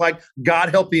Marines look like. God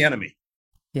help the enemy.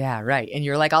 Yeah, right. And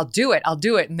you're like, I'll do it.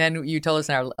 And then you told us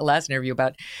in our last interview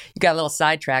about you got a little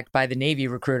sidetracked by the Navy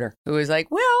recruiter who was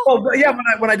like, well. Oh, yeah.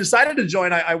 When I decided to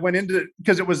join, I went into,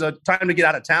 because it was a time to get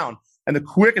out of town. And the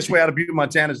quickest way out of Butte,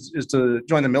 Montana is to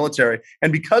join the military.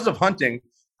 And because of hunting,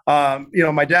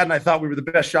 my dad and I thought we were the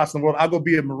best shots in the world. I'll go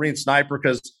be a Marine sniper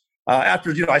because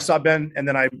after, I saw Ben, and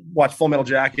then I watched Full Metal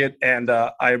Jacket, and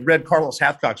I read Carlos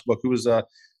Hathcock's book, who was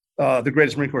the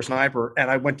greatest Marine Corps sniper, and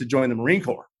I went to join the Marine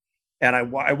Corps. And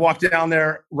I walked down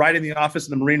there right in the office,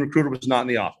 and the Marine recruiter was not in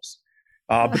the office.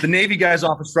 But the Navy guy's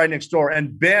office right next door.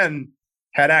 And Ben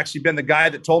had actually been the guy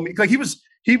that told me, like, he was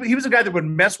a guy that would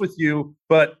mess with you,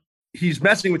 but he's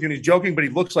messing with you and he's joking, but he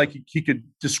looks like he could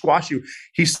just squash you.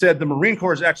 He said the Marine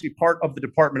Corps is actually part of the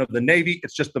Department of the Navy.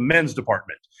 It's just the men's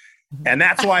department. And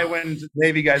that's why I went into the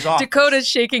Navy guy's office. Dakota's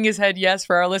shaking his head yes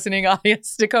for our listening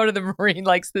audience. Dakota the Marine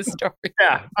likes this story.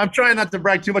 Yeah, I'm trying not to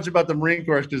brag too much about the Marine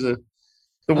Corps because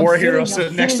the war hero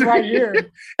sitting next to me. Right here.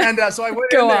 And so I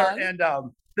went in there, and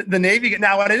the Navy.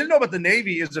 Now, what I didn't know about the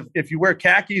Navy is if you wear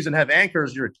khakis and have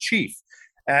anchors, you're a chief.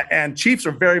 And chiefs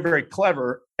are very, very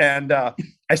clever. And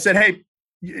I said, hey,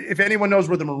 if anyone knows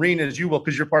where the Marine is, you will,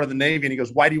 because you're part of the Navy. And he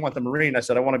goes, why do you want the Marine? I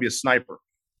said, I want to be a sniper.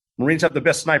 Marines have the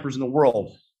best snipers in the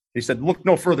world. He said, look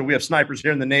no further. We have snipers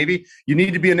here in the Navy. You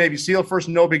need to be a Navy SEAL first.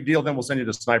 No big deal. Then we'll send you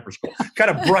to sniper school.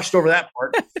 Kind of brushed over that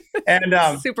part.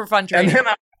 And super fun training.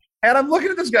 And I'm looking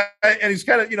at this guy, and he's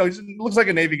kind of, he looks like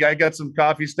a Navy guy. Got some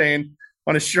coffee stain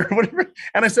on his shirt, whatever.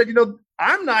 And I said,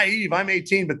 I'm naive. I'm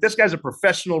 18, but this guy's a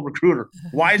professional recruiter.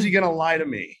 Why is he going to lie to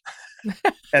me?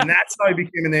 And that's how I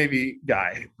became a Navy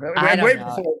guy.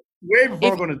 Way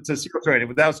before going to SEAL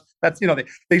training. But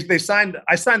I signed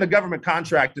the government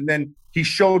contract, and then he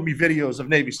showed me videos of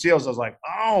Navy SEALs. I was like,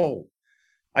 oh,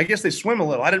 I guess they swim a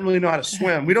little. I didn't really know how to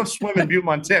swim. We don't swim in Butte,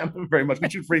 Montana very much. We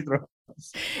shoot free throws.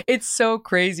 It's so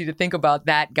crazy to think about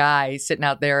that guy sitting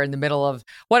out there in the middle of,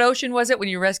 what ocean was it when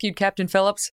you rescued Captain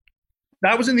Phillips?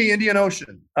 That was in the Indian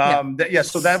Ocean.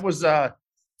 So that was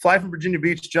fly from Virginia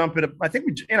Beach, jump at, I think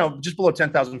just below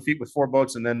 10,000 feet with 4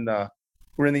 boats, and then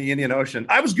we're in the Indian Ocean.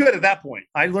 I was good at that point.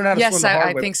 I learned how to swim the hard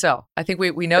way. Yes, I think so. I think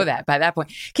we know that by that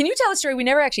point. Can you tell a story? We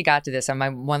never actually got to this on my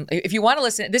one. If you want to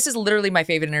listen, this is literally my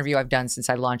favorite interview I've done since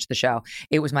I launched the show.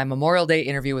 It was my Memorial Day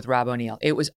interview with Rob O'Neill.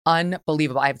 It was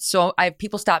unbelievable. I have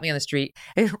people stop me on the street.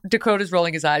 Dakota's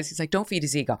rolling his eyes. He's like, "Don't feed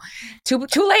his ego." Too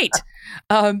late.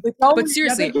 But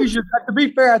seriously, to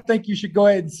be fair, I think you should go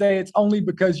ahead and say it's only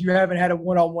because you haven't had a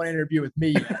one-on-one interview with me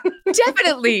yet.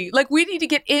 Definitely. Like, we need to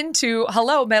get into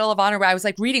Medal of Honor, where I was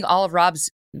like reading all of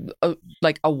Rob's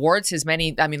awards, his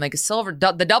many, like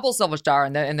the double silver star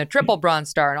and the triple bronze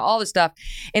star and all this stuff.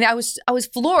 And I was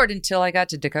floored until I got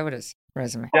to Dakota's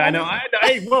resume. Yeah, I know.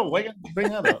 Whoa, why you bring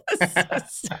that up?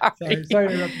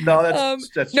 Sorry.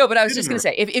 No, but I was just going to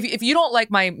say, if you don't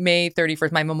like my May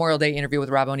 31st, my Memorial Day interview with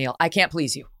Rob O'Neill, I can't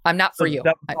please you. I'm not for you.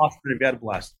 That was awesome. We had a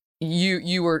blast.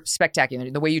 You were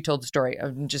spectacular. The way you told the story,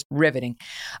 just riveting.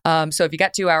 So if you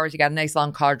got 2 hours, you got a nice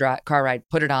long car ride,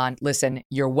 put it on, listen,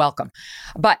 you're welcome.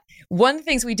 But one of the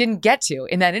things we didn't get to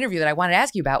in that interview that I wanted to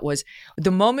ask you about was the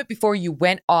moment before you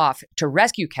went off to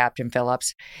rescue Captain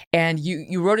Phillips, and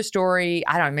you wrote a story.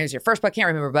 I don't know, maybe it was your first book, I can't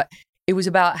remember, but it was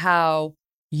about how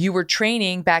you were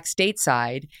training back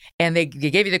stateside, and they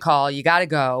gave you the call, you got to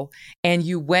go. And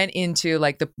you went into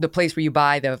like the place where you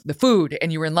buy the food,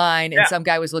 and you were in line, and some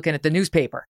guy was looking at the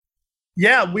newspaper.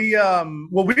 Yeah, we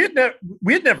had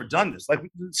never done this. Like,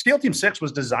 SEAL Team 6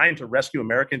 was designed to rescue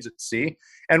Americans at sea.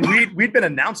 And we'd been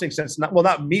announcing since,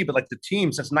 not me, but like the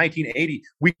team since 1980,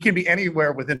 we can be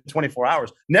anywhere within 24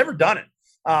 hours. Never done it.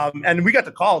 And we got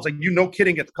the call. It's like, no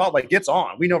kidding, get the call. Like, it's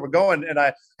on. We know we're going. And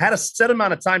I had a set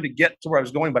amount of time to get to where I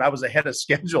was going, but I was ahead of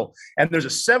schedule. And there's a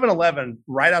 7-Eleven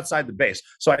right outside the base.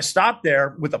 So I stopped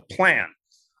there with a plan.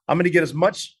 I'm going to get as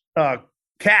much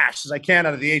cash as I can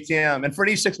out of the ATM. And for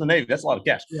an E6 in the Navy, that's a lot of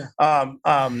cash. Yeah.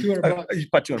 About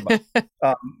 $200.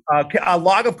 A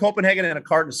log of Copenhagen and a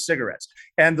carton of cigarettes.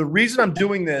 And the reason I'm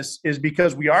doing this is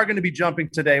because we are going to be jumping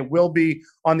today. We'll be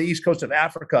on the east coast of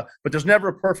Africa, but there's never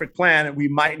a perfect plan, and we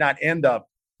might not end up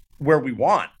where we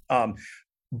want.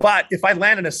 But if I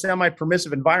land in a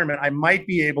semi-permissive environment, I might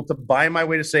be able to buy my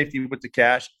way to safety with the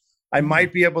cash. I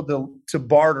might be able to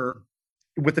barter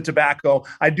with the tobacco.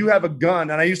 I do have a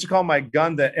gun, and I used to call my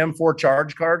gun the M4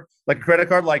 charge card, like a credit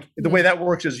card. Like, the way that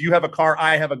works is you have a car,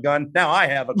 I have a gun. Now I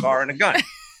have a car and a gun.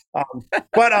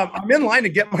 But I'm in line to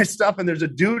get my stuff, and there's a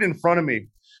dude in front of me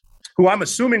who I'm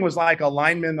assuming was like a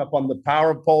lineman up on the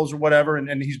power poles or whatever,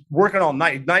 and he's working all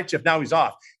night shift. Now he's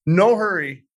off. No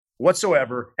hurry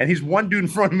whatsoever, and he's one dude in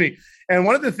front of me. And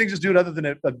one of the things this dude, other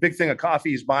than a big thing of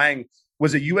coffee he's buying,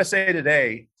 was a USA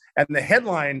Today, and the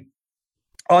headline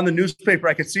on the newspaper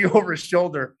I could see over his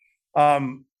shoulder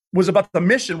was about the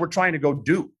mission we're trying to go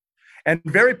do. And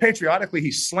very patriotically,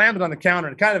 he slammed it on the counter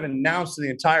and kind of announced to the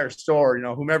entire store,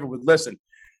 whomever would listen,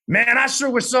 man, I sure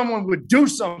wish someone would do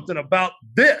something about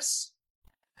this.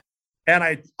 And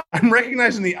I'm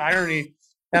recognizing the irony,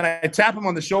 and I tap him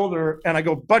on the shoulder and I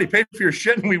go, buddy, pay for your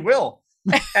shit and we will.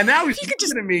 And now he's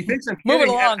looking at me, thinks I'm kidding. Move it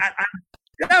along.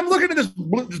 I'm looking at this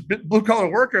blue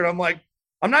collar worker, and I'm like,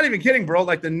 I'm not even kidding, bro.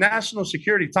 Like, the national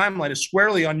security timeline is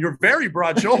squarely on your very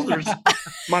broad shoulders,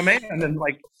 my man.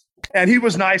 And he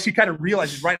was nice. He kind of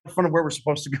realized he's right in front of where we're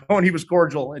supposed to go, and he was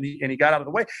cordial, and he got out of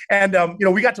the way. And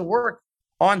we got to work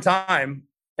on time,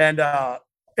 and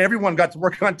everyone got to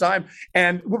work on time.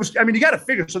 And you got to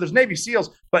figure. So there's Navy SEALs,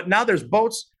 but now there's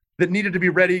boats that needed to be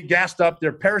ready, gassed up.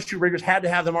 Their parachute riggers had to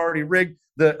have them already rigged.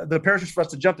 The parachutes for us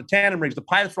to jump to tandem rigs. The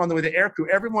pilots were on the way. The air crew,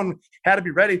 everyone had to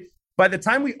be ready. By the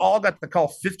time we all got the call,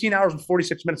 15 hours and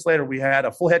 46 minutes later, we had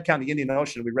a full head count in the Indian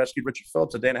Ocean. We rescued Richard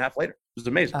Phillips a day and a half later. It was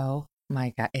amazing. Oh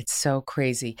My God, it's so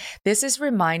crazy. This is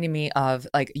reminding me of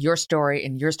like your story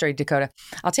and your story, Dakota.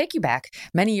 I'll take you back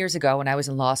many years ago when I was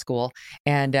in law school,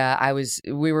 and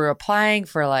we were applying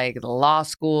for like the law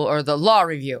school or the law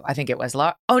review. I think it was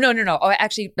law. Oh no. Oh,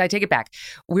 actually, I take it back.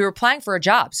 We were applying for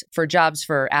jobs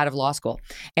for out of law school,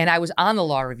 and I was on the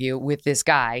law review with this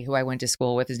guy who I went to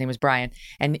school with. His name was Brian,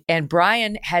 and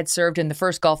Brian had served in the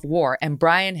first Gulf War, and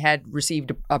Brian had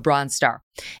received a Bronze Star.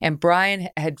 And Brian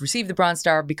had received the Bronze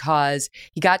Star because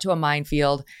he got to a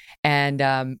minefield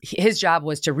and his job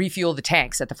was to refuel the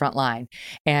tanks at the front line.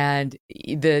 And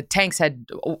the tanks had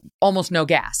almost no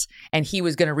gas and he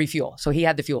was going to refuel. So he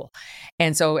had the fuel.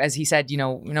 And so as he said,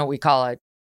 we call a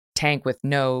tank with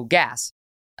no gas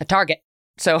a target.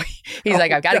 So he's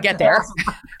like, I've got to get there.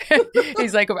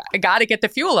 He's like, I got to get the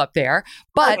fuel up there.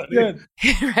 But,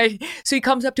 right. So he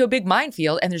comes up to a big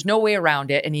minefield and there's no way around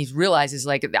it. And he realizes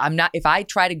like, if I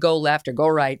try to go left or go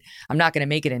right, I'm not going to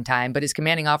make it in time. But his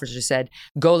commanding officer said,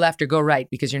 go left or go right,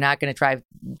 because you're not going to try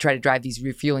to drive these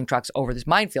refueling trucks over this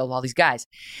minefield with all these guys.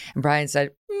 And Brian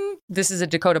said, this is a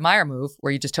Dakota Meyer move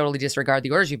where you just totally disregard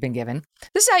the orders you've been given.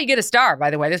 This is how you get a star, by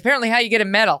the way. That's apparently how you get a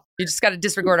medal. You just got to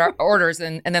disregard our orders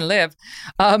and then live.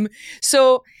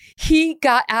 So he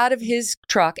got out of his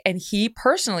truck and he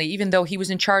personally, even though he was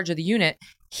in charge of the unit,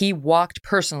 he walked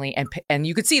personally and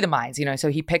you could see the mines, so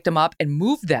he picked them up and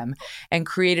moved them and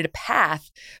created a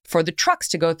path for the trucks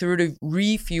to go through to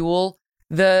refuel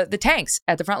the tanks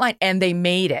at the front line, and they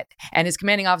made it. And his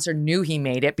commanding officer knew he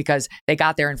made it because they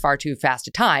got there in far too fast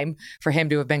a time for him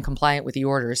to have been compliant with the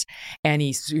orders. And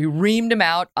he reamed him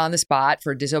out on the spot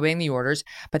for disobeying the orders,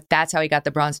 but that's how he got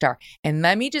the Bronze Star. And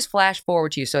let me just flash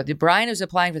forward to you. So Brian was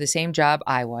applying for the same job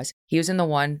I was. He was in the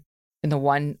one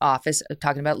office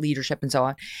talking about leadership and so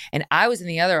on. And I was in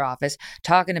the other office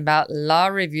talking about law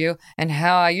review and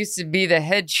how I used to be the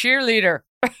head cheerleader.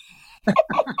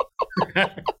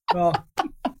 Well,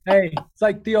 hey, it's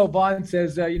like Theo Vaughn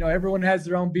says, everyone has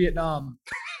their own Vietnam.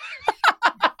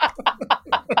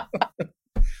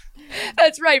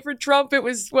 That's right. For Trump, it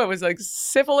was, like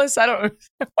syphilis? I don't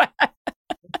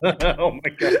know. Oh, my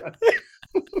God.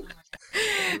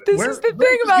 This is the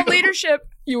thing about leadership.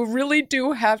 You really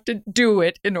do have to do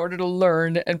it in order to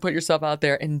learn and put yourself out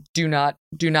there. And do not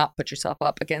put yourself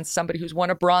up against somebody who's won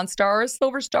a Bronze Star, or a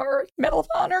Silver Star, or Medal of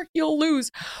Honor. You'll lose.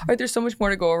 All right, there's so much more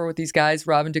to go over with these guys,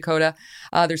 Rob and Dakota.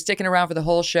 They're sticking around for the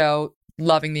whole show.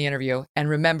 Loving the interview. And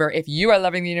remember, if you are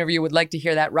loving the interview, would like to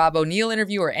hear that Rob O'Neill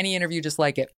interview or any interview just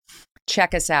like it,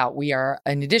 check us out. We are,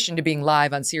 in addition to being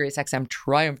live on SiriusXM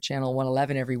Triumph Channel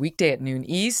 111 every weekday at noon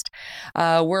East,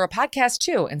 we're a podcast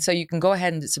too. And so you can go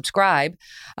ahead and subscribe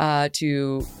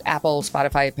to Apple,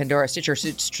 Spotify, Pandora, Stitcher,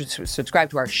 subscribe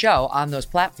to our show on those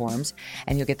platforms,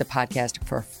 and you'll get the podcast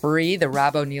for free. The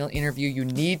Rob O'Neill interview you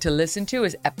need to listen to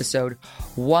is episode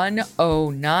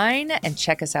 109. And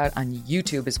check us out on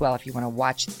YouTube as well if you want to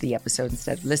watch the episode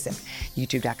instead of listen.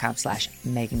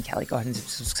 YouTube.com/Megyn Kelly. Go ahead and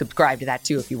subscribe to that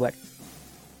too if you would.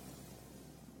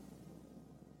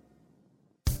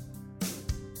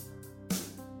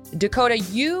 Dakota,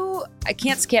 I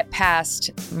can't skip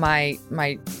past my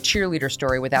cheerleader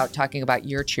story without talking about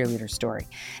your cheerleader story.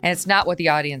 And it's not what the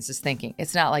audience is thinking.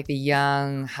 It's not like the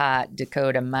young, hot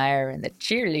Dakota Meyer and the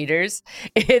cheerleaders.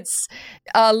 It's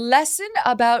a lesson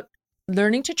about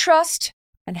learning to trust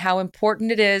and how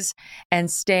important it is, and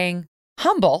staying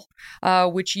humble,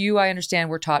 which I understand,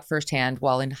 were taught firsthand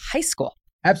while in high school.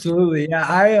 Absolutely. Yeah.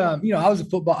 I was a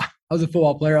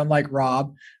football player, unlike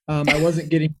Rob. I wasn't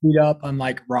getting beat up,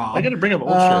 unlike Rob. I got to bring up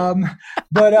old shit.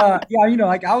 But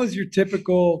I was your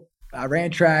typical, I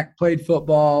ran track, played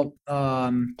football,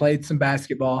 played some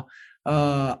basketball,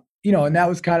 and that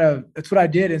was that's what I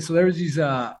did. And so there was these,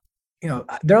 they're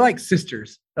like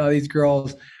sisters, these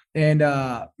girls, and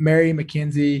Mary,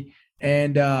 Mackenzie,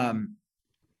 and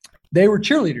they were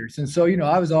cheerleaders. And so,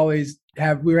 I was always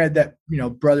we had that,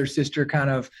 brother, sister kind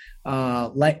of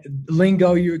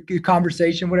lingo, your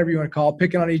conversation, whatever you want to call it,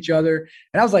 picking on each other.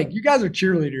 And I was like, you guys are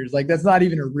cheerleaders. Like, that's not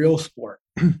even a real sport.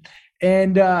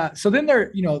 And so then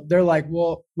they're like,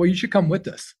 well, you should come with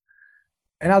us.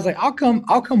 And I was like, I'll come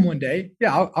one day.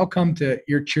 Yeah, I'll come to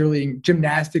your cheerleading,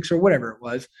 gymnastics, or whatever it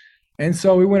was. And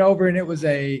so we went over, and it was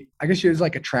I guess it was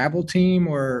like a travel team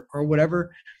or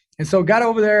whatever. And so got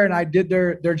over there, and I did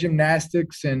their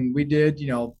gymnastics, and we did,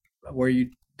 where you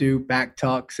do back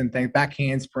tucks and things, back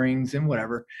handsprings and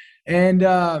whatever. And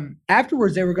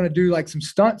afterwards, they were going to do like some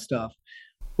stunt stuff.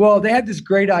 Well, they had this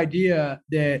great idea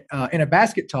that in a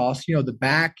basket toss, the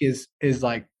back is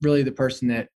like really the person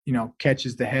that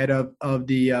catches the head of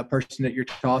the person that you're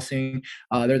tossing.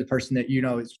 They're the person that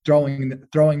is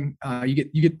throwing.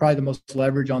 You get probably the most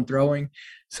leverage on throwing.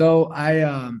 So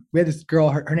we had this girl.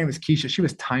 Her name was Keisha. She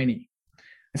was tiny.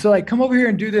 And so come over here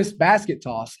and do this basket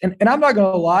toss. And I'm not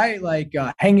gonna lie,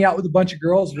 hanging out with a bunch of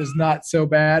girls was not so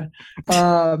bad.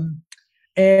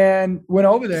 And went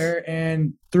over there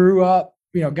and threw up.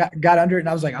 Got under it, and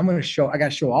I was like, I got to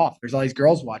show off. There's all these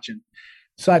girls watching.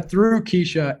 So I threw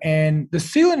Keisha, and the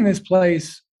ceiling in this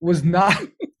place was not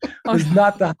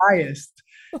the highest.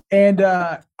 And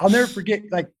I'll never forget,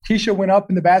 Keisha went up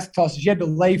in the basket toss, and she had to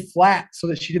lay flat so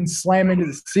that she didn't slam into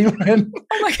the ceiling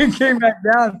and came back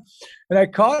down. And I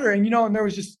caught her, and and there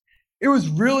was it was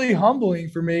really humbling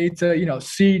for me to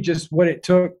see just what it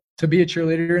took to be a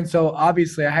cheerleader. And so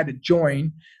obviously I had to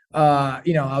join.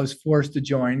 I was forced to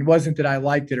join. It wasn't that I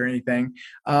liked it or anything.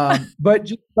 But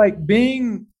just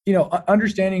being,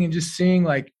 understanding and just seeing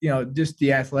just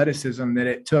the athleticism that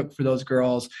it took for those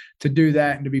girls to do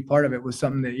that and to be part of it was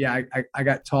something that, I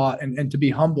got taught and to be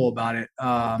humble about it.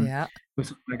 Was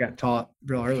something I got taught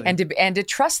real early. And to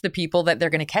trust the people that they're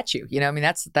going to catch you.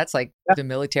 That's like the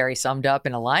military summed up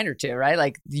in a line or two,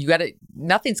 right?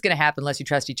 Nothing's going to happen unless you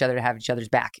trust each other to have each other's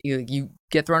back. You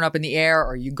get thrown up in the air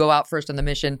or you go out first on the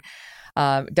mission.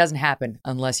 It doesn't happen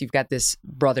unless you've got this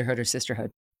brotherhood or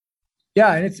sisterhood.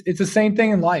 Yeah, and it's the same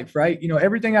thing in life, right?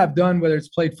 Everything I've done, whether it's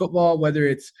played football, whether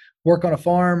it's work on a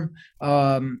farm,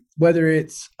 whether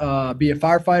it's be a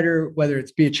firefighter, whether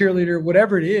it's be a cheerleader,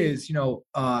 whatever it is,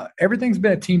 everything's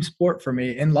been a team sport for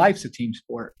me, and life's a team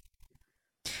sport.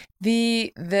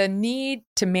 The need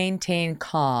to maintain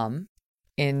calm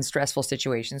in stressful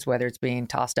situations, whether it's being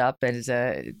tossed up with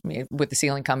the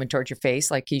ceiling coming towards your face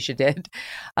like Keisha did,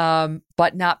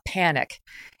 but not panic,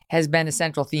 has been a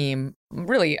central theme,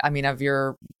 really, of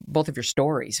both of your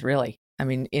stories, really.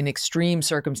 In extreme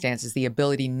circumstances, the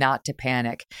ability not to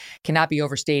panic cannot be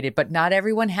overstated, but not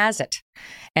everyone has it.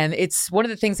 And it's one of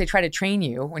the things they try to train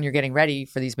you when you're getting ready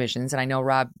for these missions. And I know,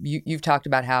 Rob, you've talked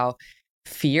about how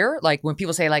fear, when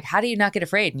people say, how do you not get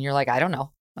afraid? And you're like, I don't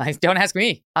know. Don't ask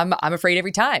me. I'm afraid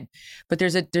every time. But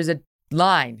there's a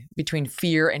line between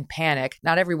fear and panic.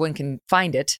 Not everyone can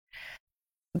find it.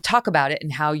 Talk about it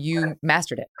and how you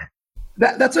mastered it.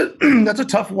 That's a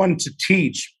tough one to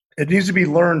teach. It needs to be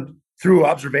learned through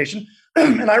observation.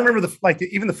 And I remember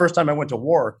even the first time I went to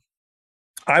war,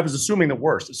 I was assuming the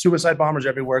worst. Suicide bombers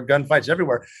everywhere, gunfights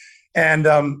everywhere. And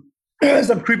as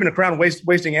I'm creeping around,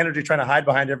 wasting energy trying to hide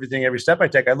behind everything, every step I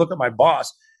take, I look at my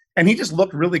boss, and he just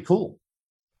looked really cool.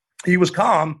 He was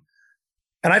calm.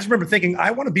 And I just remember thinking,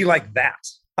 I want to be like that.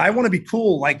 I want to be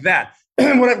cool like that.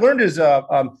 And what I've learned is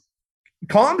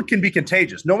calm can be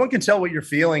contagious. No one can tell what you're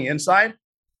feeling inside,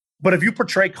 but if you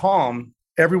portray calm,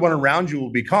 everyone around you will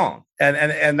be calm,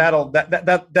 and that'll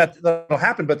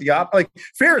happen. But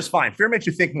fear is fine. Fear makes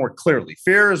you think more clearly.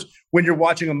 Fear is when you're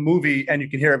watching a movie and you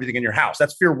can hear everything in your house.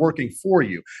 That's fear working for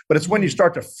you. But it's when you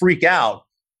start to freak out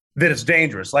that it's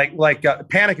dangerous.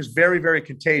 Panic is very, very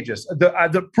contagious.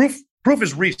 The proof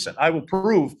is recent. I will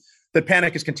prove that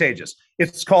panic is contagious.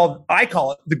 I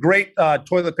call it the great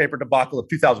toilet paper debacle of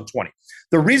 2020.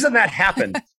 The reason that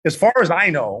happened, as far as I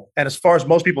know, and as far as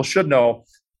most people should know,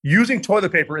 using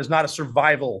toilet paper is not a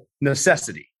survival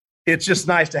necessity. It's just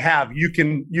nice to have. You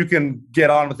can get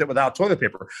on with it without toilet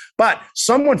paper. But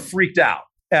someone freaked out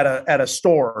at a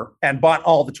store and bought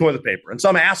all the toilet paper, and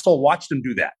some asshole watched him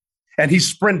do that. And he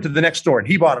sprinted to the next store and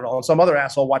he bought it all. And some other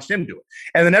asshole watched him do it.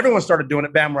 And then everyone started doing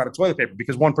it. Bam, we're out of toilet paper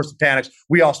because one person panics.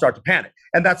 We all start to panic.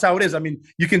 And that's how it is.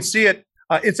 You can see it.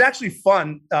 It's actually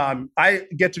fun. I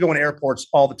get to go in airports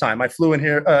all the time. I flew in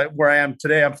here where I am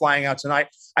today. I'm flying out tonight.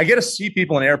 I get to see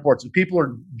people in airports, and people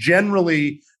are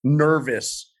generally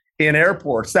nervous in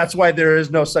airports. That's why there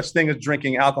is no such thing as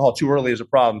drinking alcohol too early as a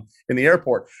problem in the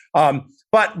airport.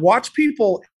 But watch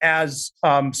people as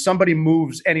somebody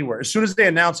moves anywhere. As soon as they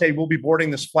announce, hey, we'll be boarding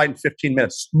this flight in 15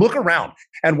 minutes, look around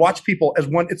and watch people as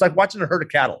one. It's like watching a herd of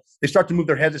cattle. They start to move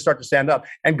their heads. They start to stand up.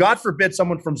 And God forbid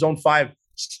someone from zone 5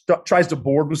 tries to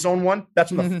board with zone 1.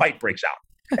 That's when the fight breaks out.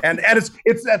 And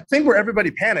it's that thing where everybody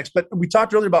panics. But we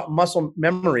talked earlier about muscle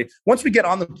memory. Once we get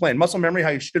on the plane, muscle memory, how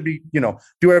you should be,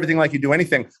 do everything like you do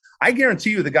anything. I guarantee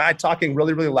you the guy talking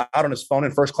really, really loud on his phone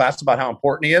in first class about how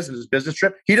important he is in his business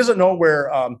trip, he doesn't know where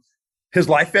his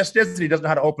life vest is, and he doesn't know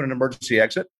how to open an emergency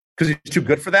exit because he's too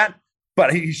good for that.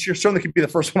 but he sure certainly could be the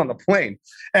first one on the plane.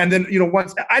 And then,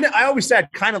 once I always said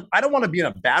I don't want to be in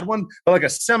a bad one, but like a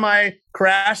semi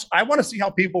crash, I want to see how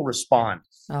people respond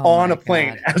on a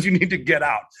plane as you need to get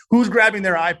out. Who's grabbing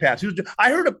their iPads?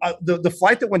 I heard the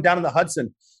flight that went down in the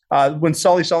Hudson when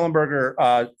Sully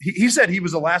Sullenberger, he said he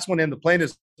was the last one in. The plane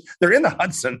they're in the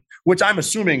Hudson, which I'm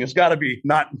assuming has got to be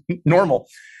not normal.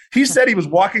 He said he was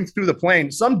walking through the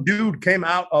plane. Some dude came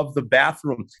out of the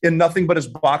bathroom in nothing but his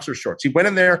boxer shorts. He went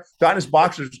in there, got in his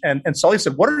boxers, and Sully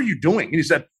said, "What are you doing?" And he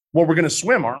said, "Well, we're going to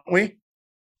swim, aren't we?"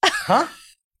 Huh?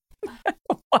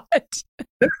 What?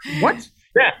 What?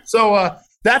 Yeah. So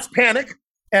that's panic,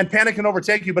 and panic can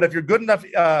overtake you. But if you're good enough,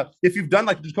 if you've done,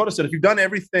 like Dakota said, if you've done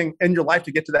everything in your life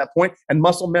to get to that point, and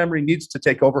muscle memory needs to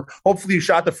take over, hopefully you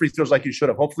shot the free throws like you should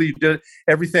have. Hopefully you did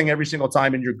everything every single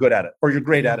time, and you're good at it, or you're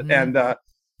great at it. And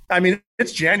I mean,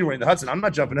 it's January in the Hudson. I'm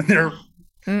not jumping in there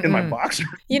in my boxer.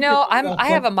 I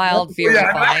have a mild fear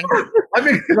of flying. I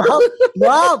mean,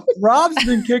 Rob's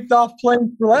been kicked off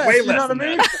playing for less. Way You know less what I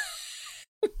than mean?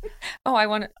 Oh, I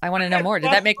want to know more.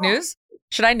 Did that make news?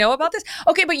 Should I know about this?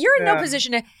 Okay, but you're in no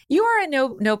position. You are in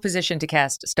no position to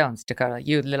cast stones, Dakota.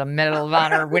 You little Medal of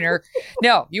Honor winner.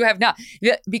 No, you have not.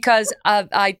 Because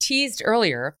I teased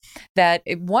earlier that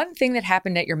one thing that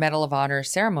happened at your Medal of Honor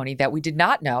ceremony that we did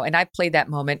not know, and I played that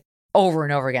moment over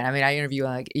and over again. I mean, I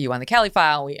interviewed you on the Kelly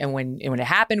File, and when it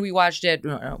happened, we watched it.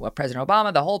 President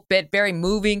Obama, the whole bit, very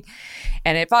moving.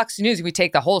 And at Fox News, we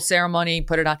take the whole ceremony,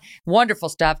 put it on, wonderful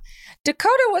stuff.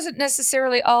 Dakota wasn't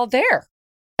necessarily all there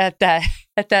at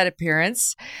that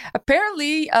appearance.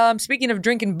 Apparently, speaking of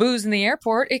drinking booze in the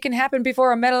airport, it can happen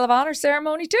before a Medal of Honor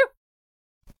ceremony too.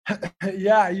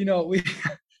 Yeah, I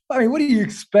mean, what do you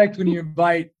expect when you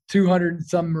invite 200 and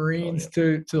some Marines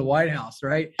to the White House,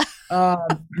 right? When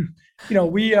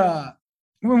we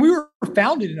were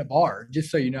founded in a bar, just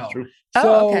so you know. True.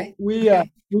 So we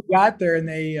got there and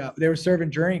they were serving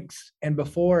drinks and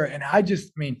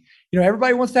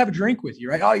everybody wants to have a drink with you,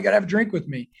 right? Oh, you got to have a drink with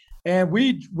me. And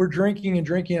we were drinking and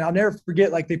drinking. And I'll never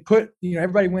forget, like they put,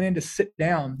 everybody went in to sit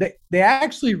down. They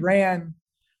actually ran,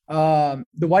 the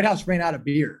White House ran out of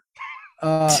beer.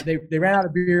 They ran out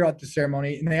of beer at the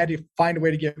ceremony and they had to find a way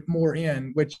to get more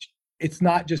in, which it's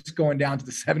not just going down to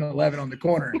the 7-Eleven on the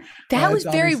corner. That was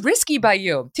very risky by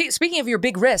you. Speaking of your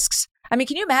big risks, I mean,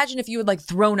 can you imagine if you had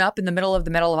thrown up in the middle of the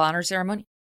Medal of Honor ceremony? It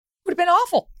would have been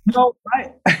awful.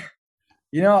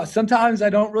 No, sometimes I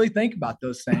don't really think about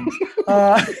those things.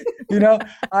 But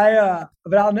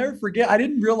I'll never forget. I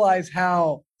didn't realize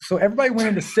so everybody went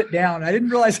in to sit down. I didn't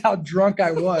realize how drunk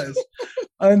I was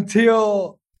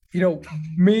until,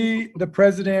 me, the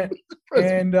president,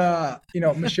 and,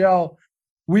 Michelle,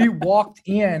 we walked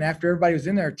in after everybody was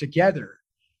in there together.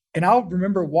 And I'll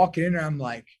remember walking in and I'm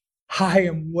like, I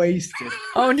am wasted.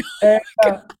 Oh, no.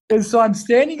 And so I'm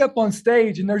standing up on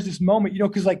stage and there's this moment,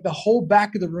 because the whole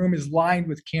back of the room is lined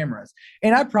with cameras.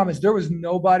 And I promise there was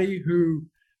nobody who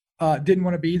didn't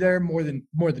want to be there more than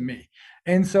me.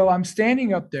 And so I'm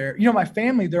standing up there, my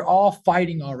family, they're all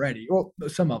fighting already. Well,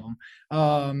 some of them.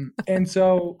 And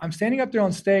so I'm standing up there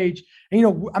on stage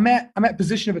and, I'm at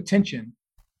position of attention.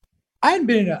 I hadn't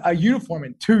been in a uniform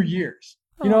in 2 years.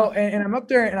 And I'm up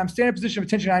there and I'm standing in a position of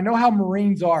attention. I know how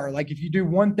Marines are. Like if you do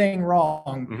one thing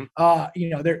wrong,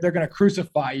 they're going to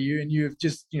crucify you and you've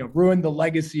just, ruined the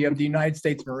legacy of the United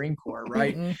States Marine Corps.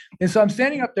 Right. Mm-hmm. And so I'm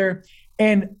standing up there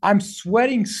and I'm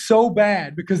sweating so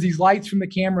bad because these lights from the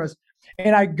cameras,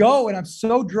 and I go and I'm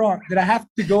so drunk that I have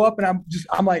to go up and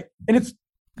I'm like, and it's,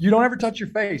 you don't ever touch your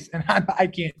face, and I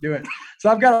can't do it. So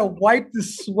I've got to wipe the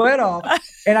sweat off.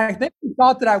 And I think he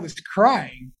thought that I was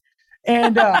crying.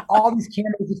 And all these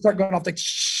cameras would start going off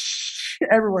shh,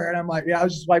 everywhere. And I'm like, yeah, I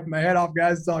was just wiping my head off,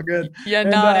 guys. It's all good. Yeah,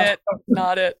 not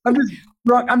it.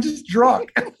 I'm just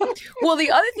drunk. Well, the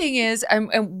other thing is,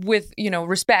 and with,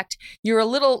 respect, you're a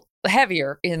little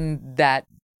heavier in that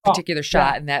particular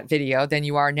shot in that video than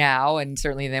you are now. And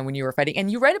certainly then when you were fighting.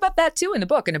 And you write about that too in the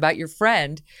book and about your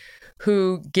friend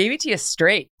who gave it to you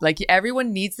straight. Like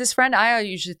everyone needs this friend. I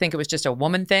usually think it was just a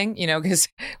woman thing, because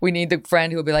we need the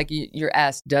friend who will be like, your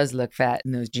ass does look fat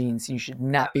in those jeans. You should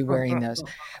not be wearing those.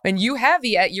 And you have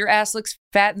your ass looks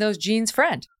fat in those jeans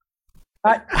friend.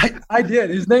 I did.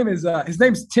 His name's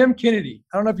Tim Kennedy.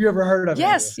 I don't know if you ever heard of him.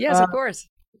 Yes, of course.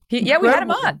 We had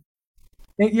him on.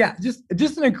 And yeah,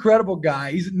 just an incredible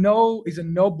guy. He's a no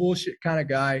bullshit kind of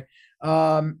guy.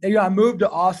 I moved to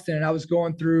Austin and I was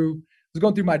going through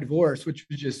my divorce, which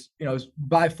was just,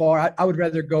 by far, I would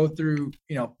rather go through,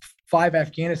 5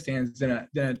 Afghanistans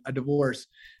than a divorce.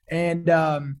 And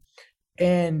I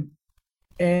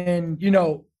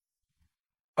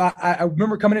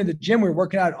remember coming into the gym, we were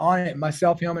working out on it,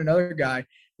 myself, him, and another guy.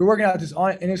 we were working out this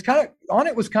on it, and it was kind of on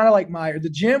it was kind of like the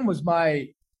gym was my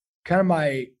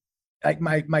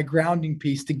grounding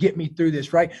piece to get me through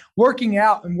this, right? Working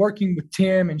out and working with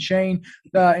Tim and Shane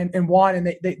and Juan, and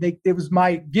it was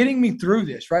my getting me through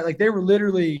this, right? Like they were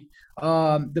literally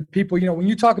the people, when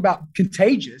you talk about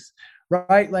contagious,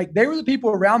 right? Like they were the people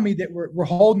around me that were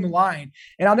holding the line.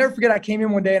 And I'll never forget, I came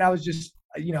in one day and I was just,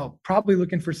 probably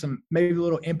looking for some, maybe a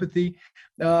little empathy.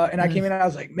 And I came in and I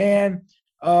was like, man,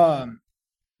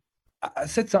 I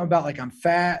said something about like, I'm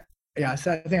fat. Yeah. I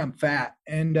said, I think I'm fat.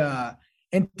 And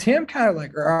Tim kind of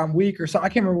like, or I'm weak or something.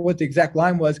 I can't remember what the exact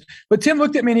line was, but Tim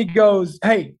looked at me and he goes,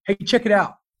 Hey, check it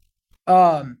out.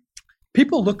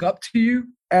 People look up to you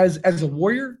as a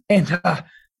warrior, and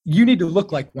you need to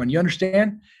look like one. You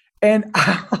understand? And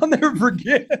I'll never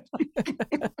forget.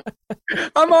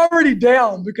 I'm already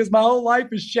down because my whole life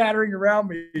is shattering around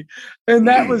me. And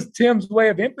that was Tim's way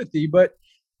of empathy. But,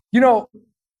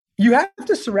 you have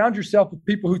to surround yourself with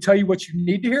people who tell you what you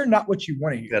need to hear, not what you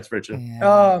want to hear. That's Richard.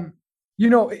 Yeah.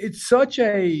 It's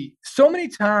so many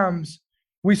times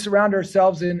we surround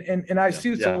ourselves and I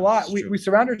see this a lot. We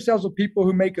surround ourselves with people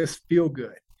who make us feel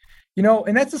good,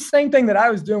 and that's the same thing that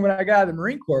I was doing when I got out of the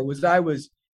Marine Corps. I was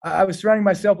surrounding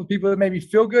myself with people that made me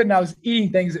feel good, and I was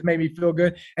eating things that made me feel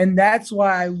good. And that's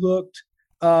why I looked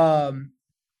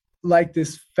like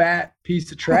this fat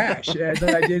piece of trash that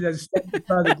I did as a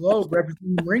part of the globe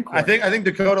representing the Marine Corps. I think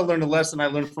Dakota learned a lesson I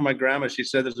learned from my grandma. She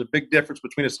said there's a big difference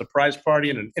between a surprise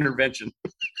party and an intervention.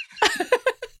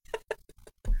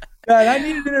 And I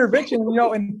needed an intervention,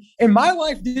 and my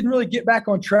life didn't really get back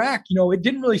on track. It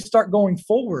didn't really start going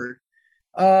forward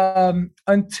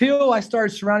until I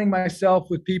started surrounding myself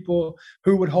with people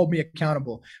who would hold me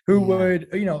accountable, who would,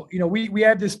 we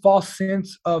have this false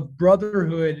sense of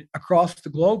brotherhood across the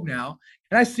globe now.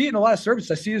 And I see it in a lot of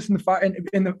services. I see this in the fire,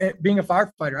 in being a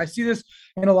firefighter. I see this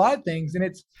in a lot of things, and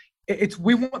it's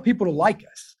we want people to like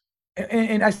us.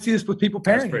 And I see this with people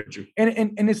parenting,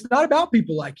 and it's not about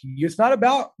people liking you. It's not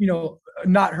about,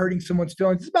 not hurting someone's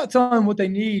feelings. It's about telling them what they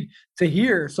need to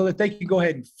hear so that they can go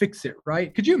ahead and fix it.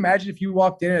 Right. Could you imagine if you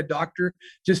walked in and a doctor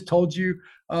just told you,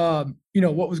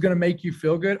 what was going to make you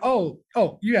feel good? Oh,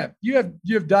 you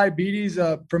have diabetes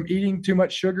from eating too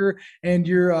much sugar, and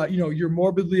you're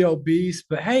morbidly obese,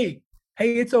 but hey,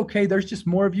 it's okay. There's just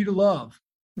more of you to love.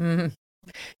 Mm-hmm.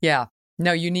 Yeah.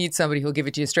 No, you need somebody who'll give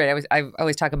it to you straight. I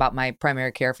always talk about my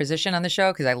primary care physician on the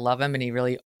show because I love him, and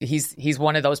he's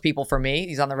one of those people for me.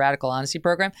 He's on the Radical Honesty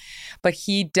program, but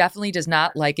he definitely does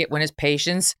not like it when his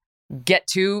patients get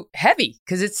too heavy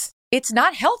because it's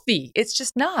not healthy. It's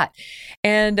just not.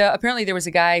 And apparently there was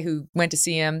a guy who went to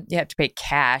see him. You have to pay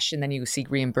cash, and then you seek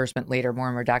reimbursement later. More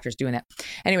and more doctors doing that.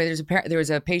 Anyway, there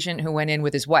was a patient who went in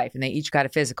with his wife, and they each got a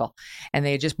physical, and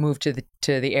they had just moved to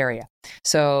the area.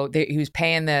 So he was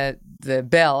paying the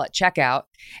bill at checkout,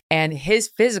 and his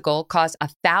physical cost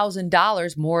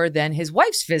 $1,000 more than his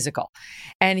wife's physical.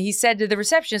 And he said to the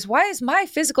receptionist, "Why is my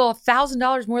physical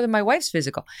 $1,000 more than my wife's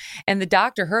physical?" And the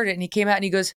doctor heard it, and he came out and he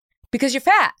goes, "Because you're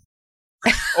fat."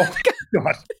 Oh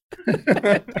God!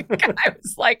 I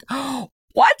was like,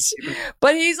 "What?"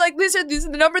 But he's like, these are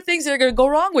the number of things that are going to go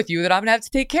wrong with you that I'm going to have to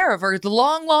take care of, or the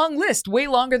long list, way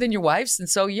longer than your wife's, and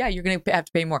so you're going to have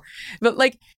to pay more. But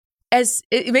like, as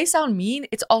it may sound mean,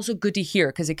 it's also good to hear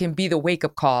because it can be the wake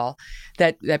up call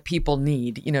that people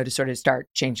need, to sort of start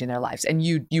changing their lives. And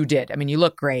you did. I mean, you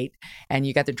look great, and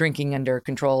you got the drinking under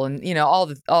control, and all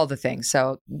the things.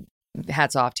 So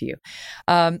hats off to you.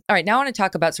 All right, now I want to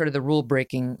talk about sort of the rule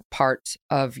breaking part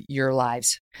of your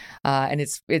lives, and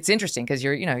it's interesting because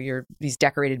you're these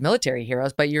decorated military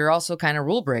heroes, but you're also kind of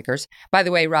rule breakers. By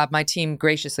the way, Rob, my team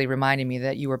graciously reminded me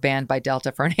that you were banned by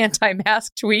Delta for an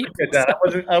anti-mask tweet.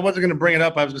 I wasn't going to bring it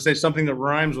up. I was going to say something that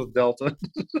rhymes with Delta.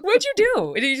 What'd you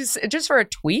do? Did you just for a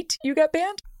tweet you got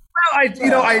banned? Well,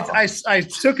 I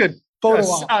took a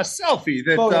selfie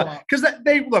because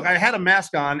I had a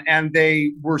mask on and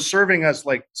they were serving us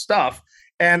like stuff,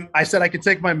 and I said I could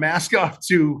take my mask off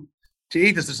to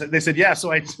eat this. They said yeah,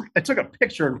 so I took a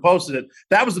picture and posted it.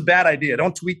 That was a bad idea.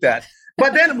 Don't tweet that.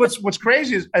 But then what's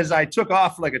crazy is as I took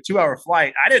off like a 2-hour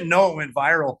flight, I didn't know it went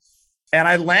viral, and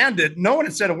I landed. No one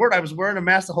had said a word. I was wearing a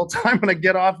mask the whole time. When I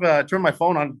get off, turn my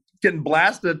phone on, getting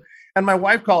blasted. And my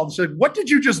wife called and said, "What did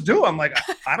you just do?" I'm like,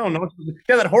 "I don't know."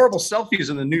 Yeah, that horrible selfies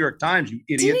in the New York Times, you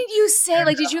idiot. Didn't you say,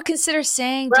 did you consider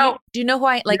saying, do you know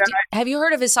who have you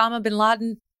heard of Osama bin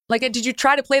Laden? Like, did you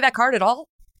try to play that card at all?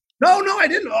 No, I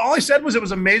didn't. All I said was it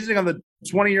was amazing on the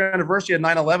 20-year anniversary of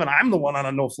 9/11. I'm the one on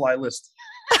a no-fly list.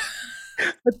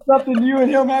 That's something you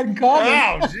and him had in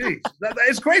common. Oh, geez.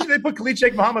 It's crazy. They put Khalid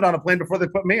Sheikh Mohammed on a plane before they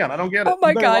put me on. I don't get it. Oh,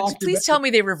 my God. Please tell me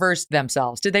they reversed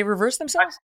themselves. Did they reverse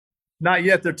themselves? Not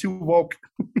yet. They're too woke.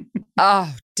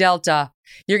 Oh, Delta.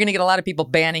 You're going to get a lot of people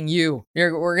banning you.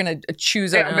 We're going to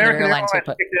choose another American airline Airlines to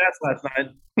put. kicked ass last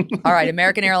night. All right,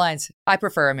 American Airlines. I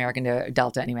prefer American to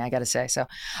Delta anyway, I got to say. So,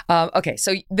 okay,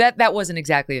 so that wasn't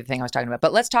exactly the thing I was talking about.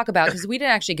 But let's talk about, because we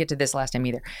didn't actually get to this last time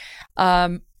either.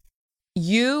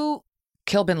 You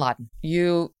killed bin Laden.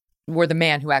 You were the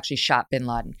man who actually shot bin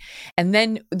Laden. And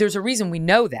then there's a reason we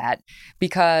know that,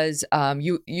 because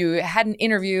you had an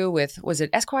interview with, was it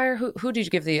Esquire? Who did you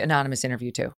give the anonymous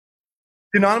interview to?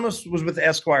 The anonymous was with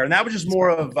Esquire, and that was just more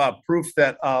of proof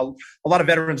that a lot of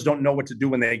veterans don't know what to do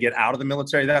when they get out of the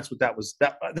military. That's what that was.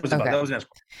 That was about. Okay. That was an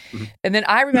Esquire. Mm-hmm. And then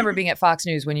I remember being at Fox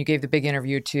News when you gave the big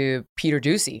interview to Peter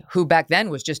Doocy, who back then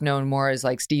was just known more as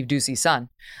like Steve Doocy's son.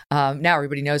 Now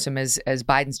everybody knows him as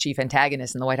Biden's chief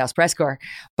antagonist in the White House press corps.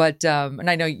 But and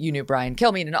I know you knew Brian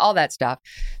Kilmeade and all that stuff.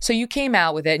 So you came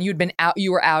out with it, and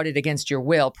you were outed against your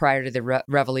will prior to the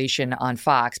revelation on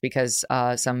Fox, because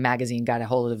some magazine got a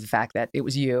hold of the fact that it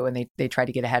was you, and they tried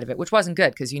to get ahead of it, which wasn't good,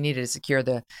 because you needed to secure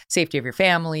the safety of your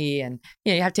family, and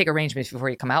you have to take arrangements before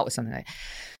you come out with something like that.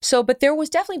 So, but there was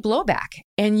definitely blowback,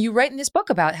 and you write in this book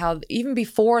about how even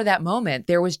before that moment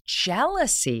there was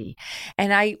jealousy,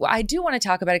 and I do want to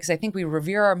talk about it, because I think we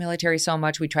revere our military so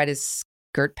much we try to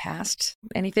skirt past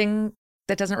anything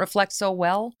that doesn't reflect so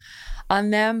well on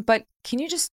them. But can you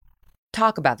just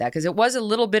talk about that, because it was a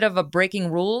little bit of a breaking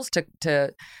rules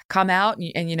to come out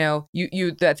and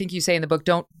you I think you say in the book,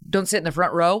 don't sit in the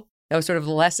front row. That was sort of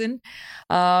the lesson.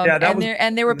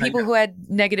 There were people who had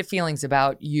negative feelings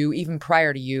about you even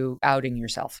prior to you outing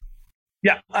yourself.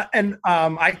 Yeah, and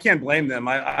I can't blame them.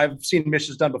 I've seen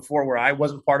missions done before where I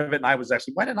wasn't part of it, and I was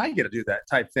actually, why didn't I get to do that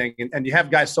type thing? And you have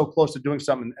guys so close to doing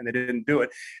something and they didn't do it.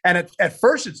 And at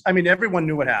first, everyone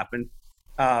knew what happened.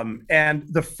 And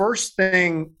the first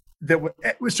thing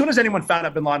as soon as anyone found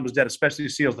out bin Laden was dead, especially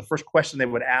SEALs, the first question they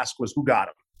would ask was, who got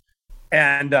him?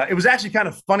 And it was actually kind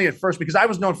of funny at first, because I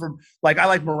was known for, I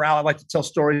like morale. I like to tell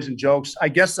stories and jokes. I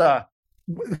guess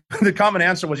the common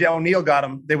answer was, yeah, O'Neill got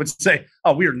him. They would say,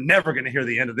 oh, we are never going to hear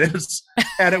the end of this.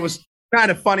 And it was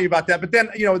kind of funny about that. But then,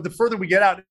 the further we get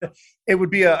out, it would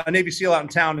be a Navy SEAL out in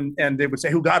town, and they would say,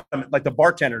 who got him? Like the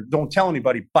bartender, don't tell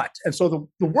anybody, but. And so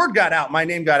the word got out, my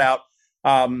name got out,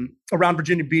 around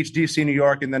Virginia Beach, DC, New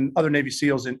York, and then other Navy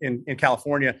SEALs in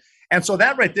California. And so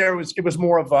that right there it was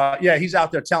more of he's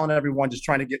out there telling everyone, just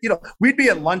trying to get, we'd be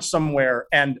at lunch somewhere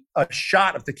and a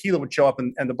shot of tequila would show up,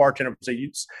 and the bartender would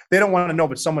say, they don't want to know,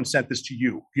 but someone sent this to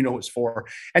you, who it's for,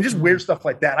 and just weird stuff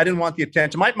like that. I didn't want the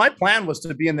attention. My plan was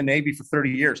to be in the Navy for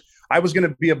 30 years. I was going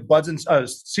to be a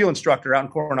SEAL instructor out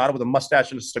in Coronado with a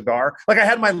mustache and a cigar. Like, I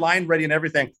had my line ready and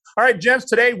everything. All right, gents,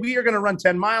 today we are going to run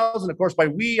 10 miles. And of course, by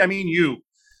we, I mean you.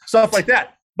 Stuff like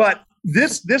that. But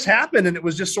this happened, and it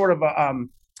was just sort of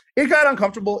it got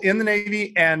uncomfortable in the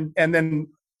Navy, and then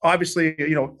obviously,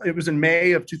 it was in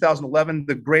May of 2011,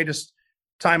 the greatest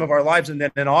time of our lives, and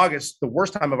then in August, the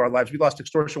worst time of our lives. We lost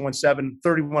Extortion 17,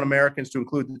 31 Americans, to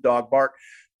include the dog Bart,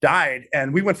 died,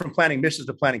 and we went from planning missions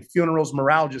to planning funerals.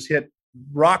 Morale just hit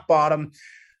rock bottom.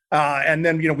 And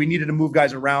then, we needed to move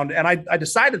guys around. And I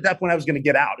decided at that point I was going to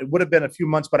get out. It would have been a few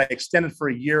months, but I extended for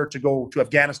a year to go to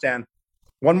Afghanistan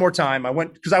one more time. I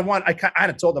went because I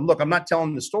kind of told them, look, I'm not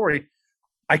telling the story.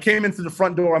 I came in through the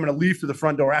front door. I'm going to leave through the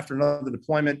front door after another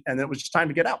deployment. And then it was just time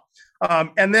to get out.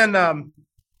 And then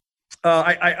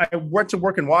I went to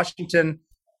work in Washington,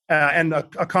 and a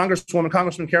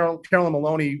Congressman Carolyn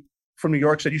Maloney from New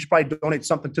York said, you should probably donate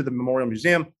something to the Memorial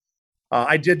Museum.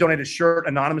 I did donate a shirt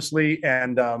anonymously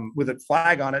and with a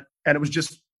flag on it. And it was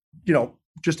just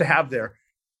to have there.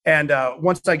 And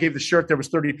once I gave the shirt, there was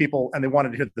 30 people, and they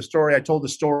wanted to hear the story. I told the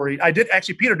story. I did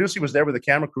actually. Peter Doocy was there with a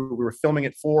camera crew. We were filming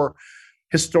it for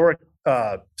historic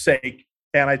sake,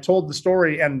 and I told the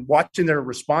story. And watching their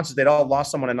responses, they'd all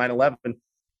lost someone in 9/11,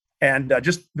 and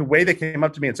just the way they came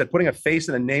up to me and said, "Putting a face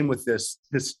and a name with this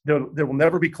there will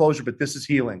never be closure, but this is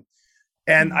healing."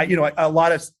 And a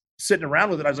lot of sitting around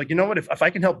with it, I was like, you know what, if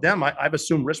I can help them, I've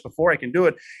assumed risk before I can do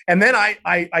it. And then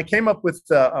I came up with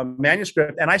a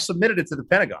manuscript, and I submitted it to the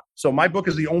Pentagon. So my book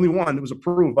is the only one that was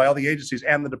approved by all the agencies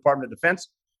and the Department of Defense.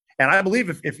 And I believe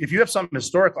if you have something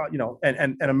historic,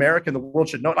 and America and the world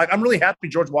should know, I'm really happy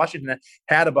George Washington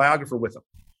had a biographer with him.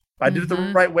 I did it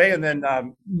the right way. And then,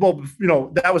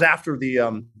 that was after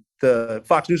the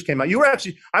Fox News came out.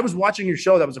 I was watching your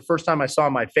show. That was the first time I saw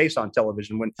my face on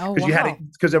television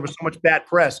because there was so much bad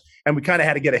press, and we kind of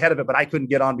had to get ahead of it, but I couldn't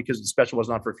get on because the special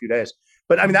wasn't on for a few days.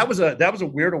 But I mean, that was a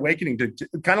weird awakening to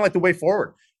kind of like the way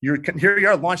forward. Here you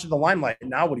are launching the limelight, and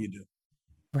now what do you do?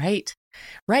 Right.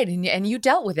 Right, and you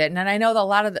dealt with it, and I know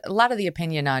that a lot of the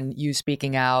opinion on you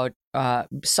speaking out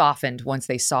softened once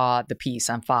they saw the piece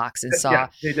on Fox and saw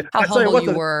how humble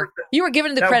you were. You were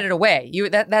giving the credit away.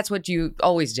 That's what you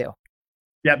always do.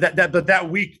 Yeah, that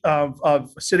week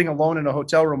of sitting alone in a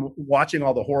hotel room watching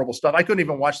all the horrible stuff, I couldn't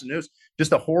even watch the news.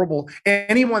 Just the horrible.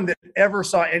 Anyone that ever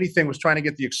saw anything was trying to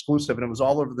get the exclusive, and it was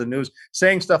all over the news,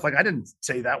 saying stuff like, "I didn't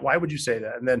say that. Why would you say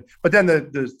that?" But then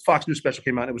the Fox News special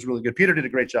came out, and it was really good. Peter did a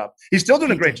great job. He's still doing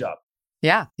a great job.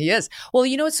 Yeah, he is. Well,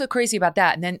 you know what's so crazy about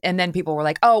that? And then people were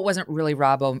like, "Oh, it wasn't really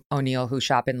Rob O'Neill who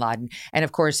shot bin Laden." And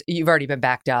of course, you've already been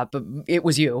backed up. But it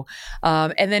was you.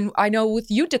 And then I know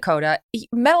with you, Dakota,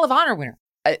 Medal of Honor winner.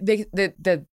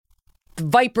 The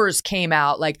Vipers came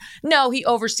out like, no, he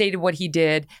overstated what he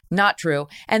did. Not true.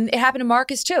 And it happened to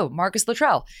Marcus too, Marcus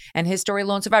Luttrell and his story,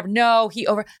 Lone Survivor. No,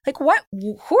 what?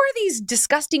 Who are these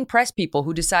disgusting press people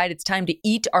who decide it's time to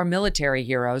eat our military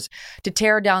heroes to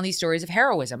tear down these stories of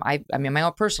heroism? I mean, my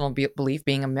own personal belief,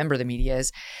 being a member of the media,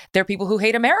 is they're people who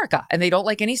hate America and they don't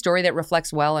like any story that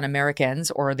reflects well on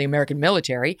Americans or the American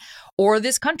military or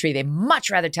this country. They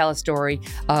much rather tell a story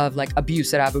of like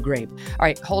abuse at Abu Ghraib. All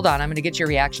right, hold on. I'm going to get your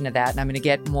reaction to that. And I'm going to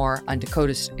get more on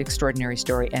Dakota's extraordinary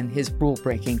story and his rule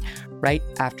breaking right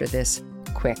after this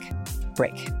quick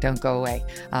break. Don't go away.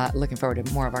 Looking forward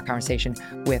to more of our conversation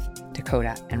with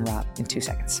Dakota and Rob in 2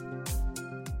 seconds.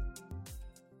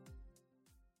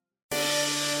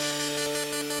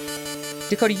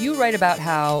 Dakota, you write about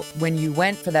how when you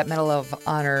went for that Medal of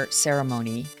Honor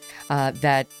ceremony,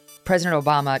 that President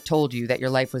Obama told you that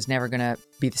your life was never going to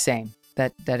be the same,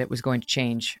 that it was going to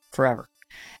change forever.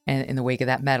 And in the wake of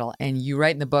that medal. And you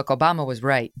write in the book, Obama was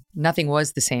right. Nothing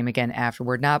was the same again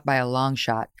afterward, not by a long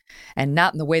shot, and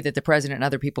not in the way that the president and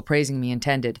other people praising me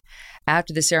intended.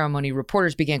 After the ceremony,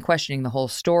 reporters began questioning the whole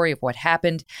story of what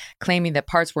happened, claiming that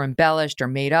parts were embellished or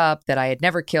made up, that I had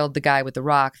never killed the guy with the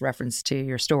rock, reference to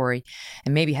your story,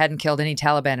 and maybe hadn't killed any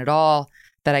Taliban at all,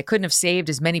 that I couldn't have saved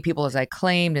as many people as I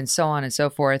claimed, and so on and so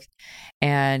forth.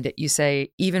 And you say,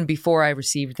 even before I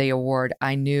received the award,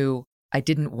 I knew I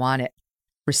didn't want it.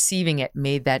 Receiving it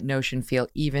made that notion feel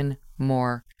even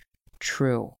more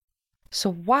true.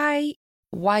 So why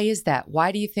is that?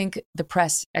 Why do you think the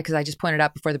press, because I just pointed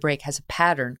out before the break, has a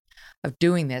pattern of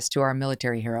doing this to our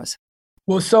military heroes?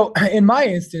 Well, so in my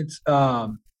instance,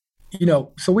 so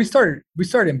we started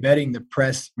embedding the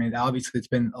press. I mean, obviously it's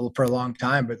been for a long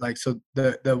time, but like, so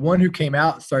the one who came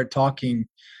out and started talking,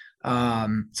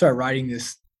 started writing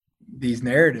these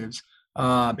narratives.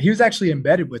 He was actually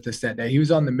embedded with us that day. He was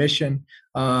on the mission.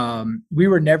 We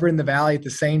were never in the valley at the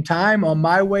same time. On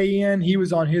my way in, he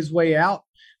was on his way out.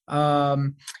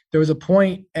 There was a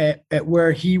point at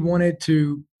where he wanted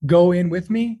to go in with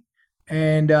me,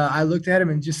 and I looked at him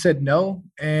and just said no,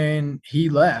 and he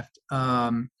left.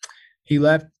 He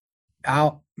left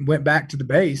out, went back to the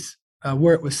base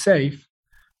where it was safe,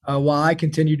 while I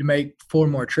continued to make 4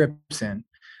 more trips in.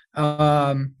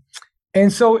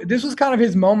 And so this was kind of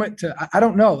his moment to, I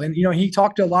don't know. And, he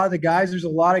talked to a lot of the guys. There's a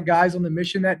lot of guys on the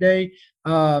mission that day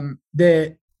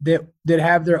that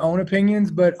have their own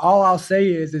opinions. But all I'll say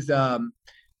is I've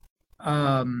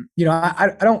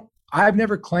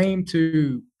never claimed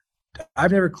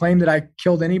that I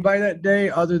killed anybody that day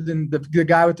other than the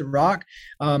guy with the rock.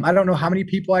 I don't know how many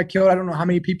people I killed. I don't know how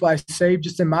many people I saved.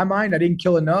 Just in my mind, I didn't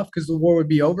kill enough because the war would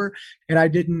be over, and I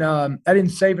didn't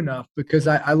save enough because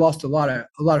I lost a lot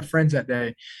of friends that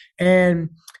day.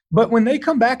 But when they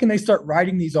come back and they start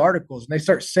writing these articles and they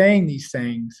start saying these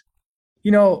things,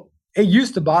 it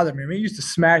used to bother me. I mean, it used to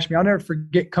smash me. I'll never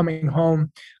forget coming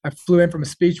home. I flew in from a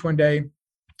speech one day,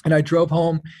 and I drove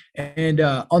home, and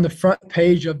on the front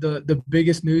page of the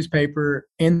biggest newspaper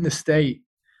in the state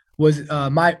was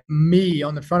me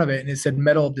on the front of it, and it said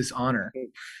Medal of Dishonor.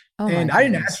 Oh, and I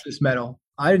didn't ask for this medal.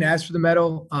 I didn't ask for the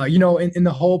medal. In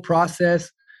the whole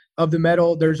process of the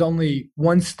medal, there's only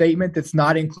one statement that's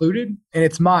not included, and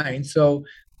it's mine. So,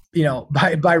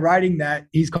 by writing that,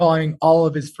 he's calling all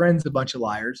of his friends a bunch of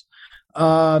liars.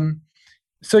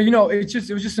 So,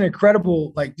 it was just an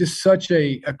incredible, like, just such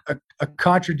a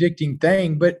contradicting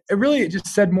thing, but it just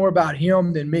said more about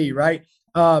him than me. Right.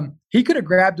 He could have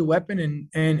grabbed a weapon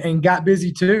and got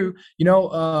busy too,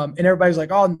 and everybody's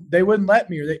like, oh, they wouldn't let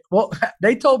me,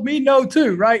 they told me no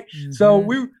too. Right. Mm-hmm.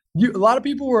 So a lot of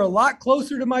people were a lot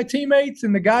closer to my teammates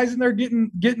and the guys in there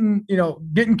getting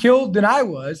killed than I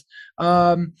was.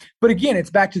 But again, it's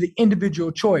back to the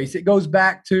individual choice. It goes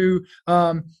back to,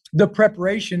 the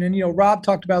preparation. And, Rob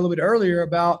talked about a little bit earlier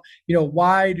about,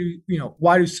 why do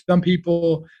some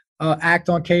people act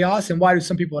on chaos and why do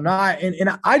some people not?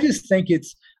 And I just think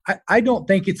I don't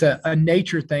think it's a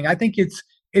nature thing. I think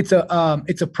it's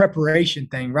a preparation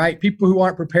thing, right? People who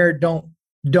aren't prepared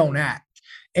don't act.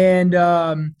 And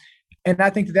I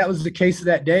think that was the case of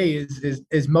that day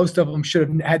is most of them should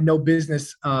have had no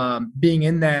business being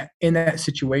in that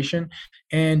situation.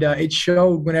 And it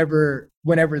showed whenever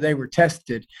they were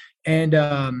tested. And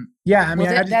yeah, I mean,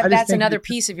 well, I just that's think another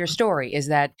piece of your story is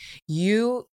that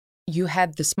you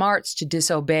had the smarts to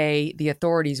disobey the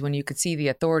authorities when you could see the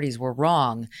authorities were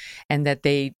wrong, and that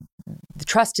the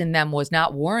trust in them was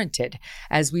not warranted,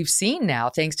 as we've seen now,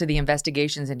 thanks to the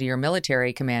investigations into your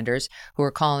military commanders who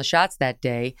were calling the shots that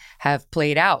day, have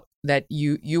played out. That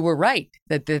you were right,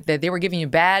 that they were giving you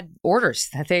bad orders,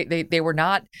 that they were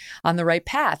not on the right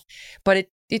path. But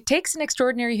it takes an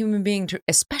extraordinary human being, to,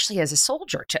 especially as a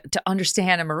soldier, to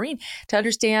understand, a Marine, to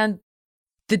understand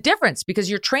the difference, because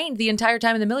you're trained the entire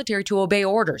time in the military to obey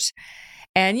orders.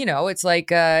 And, it's like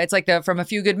from A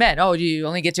Few Good Men. Oh, do you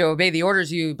only get to obey the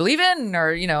orders you believe in?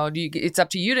 Or, it's up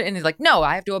to you to, and it's like, no,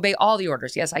 I have to obey all the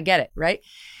orders. Yes, I get it. Right.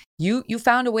 You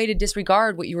found a way to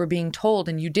disregard what you were being told,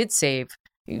 and you did save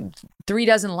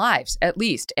 36 lives at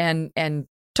least, and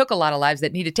took a lot of lives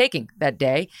that needed taking that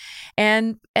day.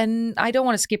 And I don't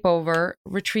want to skip over,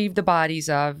 retrieve the bodies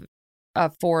of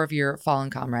 4 of your fallen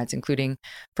comrades, including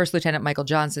First Lieutenant Michael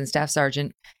Johnson, Staff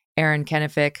Sergeant Aaron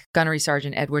Kennefick, Gunnery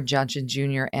Sergeant Edward Johnson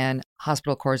Jr., and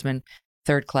Hospital Corpsman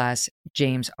 3rd Class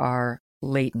James R.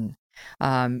 Layton,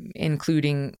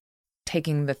 including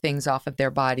taking the things off of their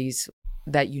bodies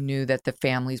that you knew that the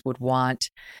families would want,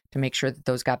 to make sure that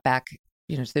those got back,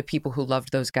 to the people who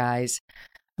loved those guys.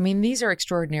 I mean, these are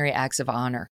extraordinary acts of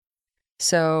honor.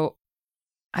 So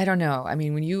I don't know. I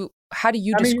mean, how do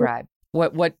you describe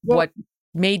what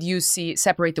made you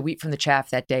separate the wheat from the chaff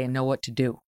that day and know what to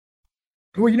do?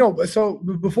 Well, so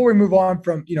before we move on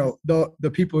from,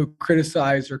 the people who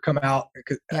criticize or come out,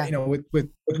 with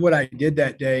what I did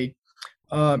that day,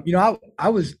 I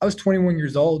was 21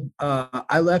 years old.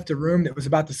 I left a room that was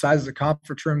about the size of the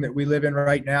conference room that we live in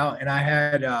right now, and I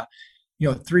had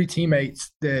 3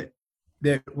 teammates that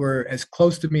were as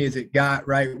close to me as it got.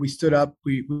 Right, we stood up,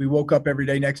 we woke up every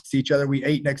day next to each other, we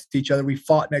ate next to each other, we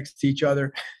fought next to each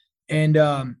other, and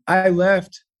I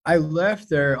left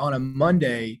there on a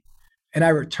Monday. And I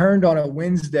returned on a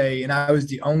Wednesday, and I was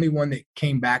the only one that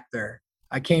came back there.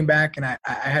 I came back, and I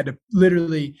had to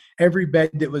literally, every bed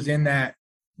that was in that,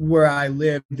 where I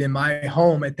lived in my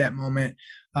home at that moment,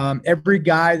 every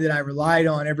guy that I relied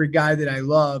on, every guy that I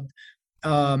loved,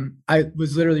 I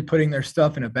was literally putting their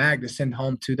stuff in a bag to send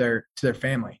home to their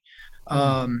family.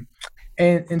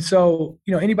 And so,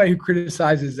 anybody who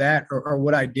criticizes that or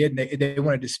what I did, they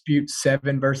want to dispute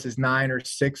 7 versus 9 or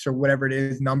 6 or whatever it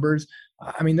is, numbers.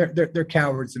 I mean, they're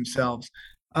cowards themselves.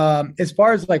 As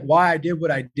far as like why I did what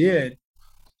I did,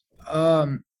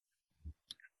 I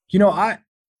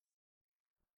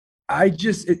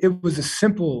just, it was a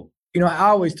simple, I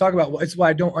always talk about, it's why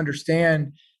I don't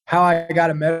understand how I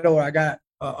got a medal or I got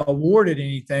awarded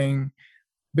anything,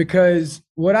 because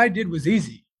what I did was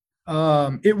easy.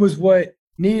 It was what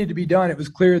needed to be done. It was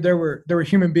clear there were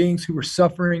human beings who were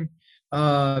suffering.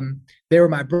 They were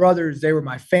my brothers. They were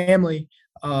my family.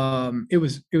 It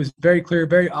was very clear,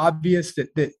 very obvious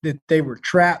that they were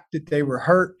trapped, that they were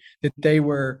hurt, that they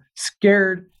were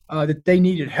scared, that they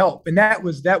needed help, and that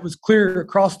was clear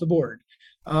across the board.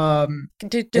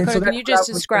 Dakota, can you just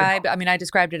describe, I mean, I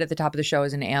described it at the top of the show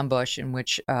as an ambush in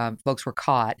which folks were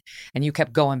caught, and you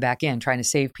kept going back in, trying to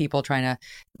save people, trying to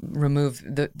remove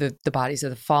the bodies of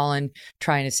the fallen,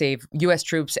 trying to save U.S.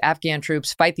 troops, Afghan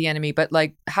troops, fight the enemy. But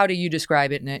like, how do you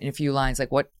describe it in a few lines?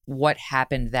 Like what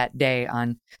happened that day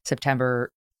on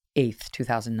September 8th,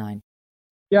 2009?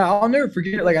 Yeah, I'll never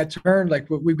forget it. Like, I turned, like,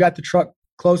 we've got the truck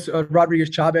close. Rodriguez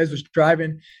Chavez was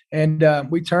driving, and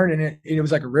we turned, and it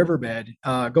was like a riverbed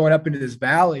going up into this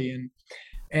valley,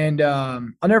 and I'll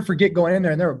never forget going in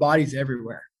there, and there were bodies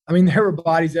everywhere. I mean, there were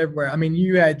bodies everywhere. I mean,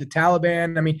 you had the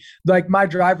Taliban. I mean, like, my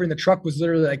driver in the truck was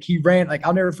literally like, he ran, like,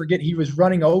 I'll never forget, he was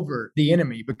running over the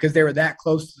enemy because they were that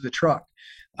close to the truck.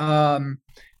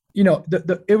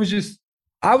 It was just,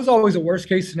 I was always a worst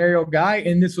case scenario guy,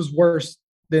 and this was worse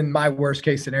than my worst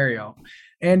case scenario.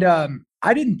 And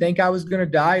I didn't think I was going to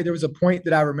die. There was a point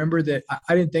that I remember that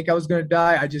I didn't think I was going to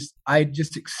die. I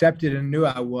just accepted and knew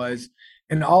I was.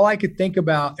 And all I could think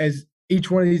about as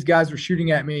each one of these guys were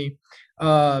shooting at me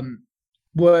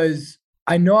was,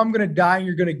 I know I'm going to die and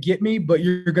you're going to get me, but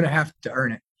you're going to have to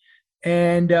earn it.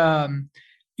 And,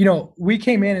 we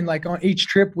came in, and like on each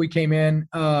trip we came in,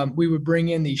 we would bring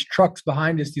in these trucks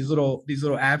behind us, these little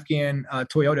Afghan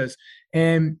Toyotas,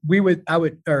 and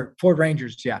or Ford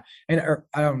Rangers. Yeah. And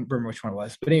I don't remember which one it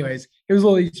was, but anyways, it was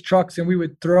all these trucks, and we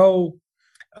would throw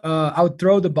I would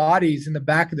throw the bodies in the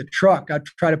back of the truck. I'd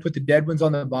try to put the dead ones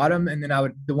on the bottom, and then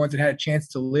the ones that had a chance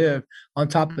to live on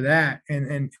top of that,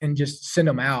 and just send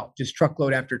them out, just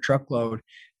truckload after truckload.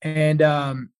 And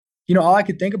all I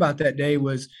could think about that day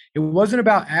was it wasn't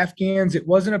about Afghans. It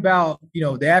wasn't about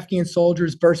the Afghan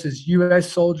soldiers versus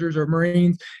U.S. soldiers or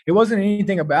Marines. It wasn't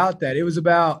anything about that. It was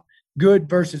about good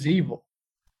versus evil,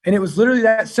 and it was literally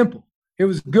that simple. It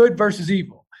was good versus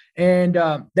evil, and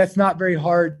that's not very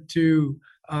hard to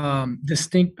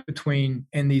distinct between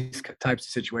in these types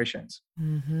of situations.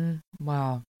 Mm-hmm.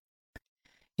 Wow.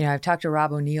 I've talked to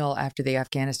Rob O'Neill after the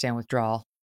Afghanistan withdrawal.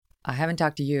 I haven't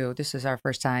talked to you. This is our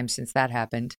first time since that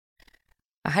happened.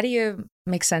 How do you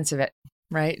make sense of it,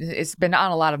 right? It's been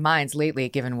on a lot of minds lately,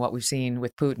 given what we've seen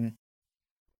with Putin.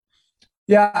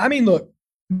 Yeah, I mean, look,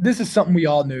 this is something we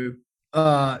all knew.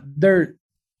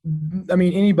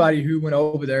 Anybody who went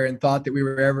over there and thought that we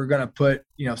were ever going to put,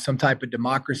 some type of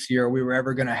democracy, or we were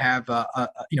ever going to have,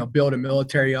 build a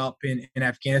military up in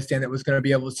Afghanistan that was going to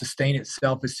be able to sustain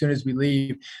itself as soon as we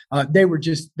leave, they were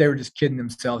just kidding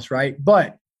themselves, right?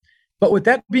 But with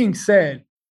that being said,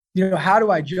 how do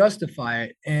I justify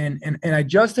it? And I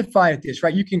justify it this,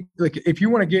 right? You can, like, if you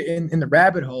want to get in the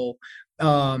rabbit hole,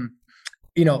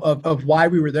 of why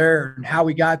we were there and how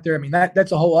we got there. I mean,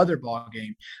 that's a whole other ball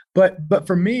game. But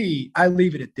for me, I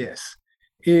leave it at this: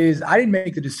 is I didn't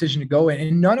make the decision to go in,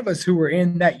 and none of us who were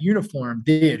in that uniform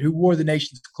did, who wore the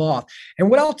nation's cloth. And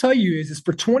what I'll tell you is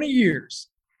for 20 years,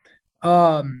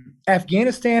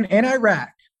 Afghanistan and Iraq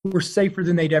were safer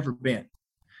than they'd ever been.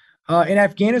 In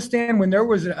Afghanistan, when there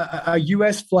was a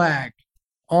U.S. flag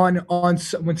on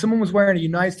when someone was wearing a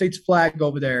United States flag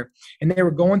over there, and they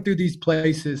were going through these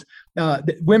places,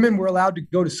 women were allowed to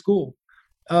go to school.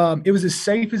 It was as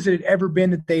safe as it had ever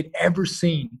been that they'd ever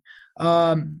seen.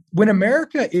 When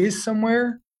America is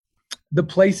somewhere, the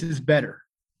place is better.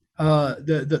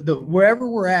 The wherever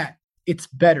we're at, it's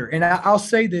better. And I'll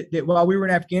say that while we were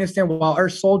in Afghanistan, while our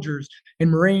soldiers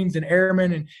and Marines and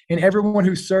airmen and everyone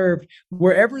who served,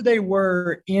 wherever they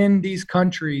were in these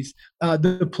countries,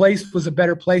 the place was a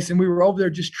better place. And we were over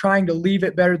there just trying to leave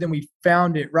it better than we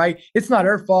found it, right? It's not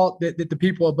our fault that the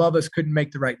people above us couldn't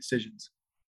make the right decisions.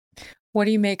 What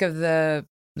do you make of the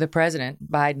president,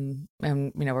 Biden?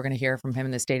 And, we're going to hear from him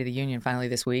in the State of the Union finally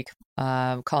this week,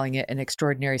 calling it an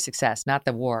extraordinary success, not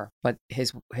the war, but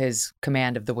his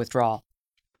command of the withdrawal.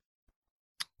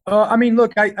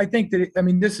 Look, I think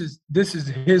that, this is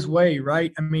his way,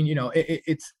 right?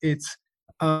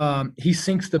 He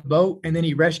sinks the boat and then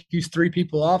he rescues 3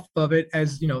 people off of it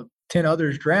as, 10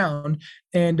 others drowned.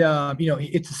 And,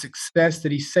 it's a success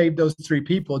that he saved those 3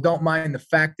 people. Don't mind the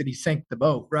fact that he sank the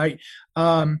boat, right?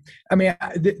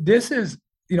 This is,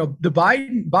 the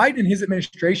Biden and his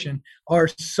administration are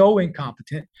so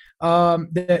incompetent.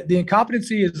 The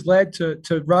incompetency has led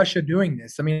to Russia doing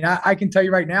this. I can tell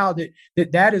you right now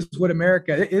that is what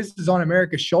America is on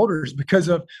America's shoulders, because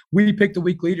of we picked a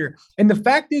weak leader. And the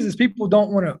fact is people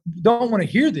don't want to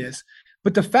hear this.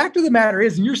 But the fact of the matter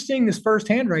is, and you're seeing this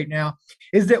firsthand right now,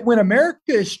 is that when America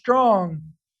is strong,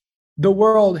 the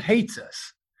world hates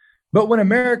us. But when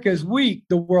America is weak,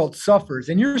 the world suffers.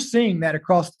 And you're seeing that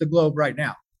across the globe right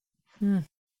now. Do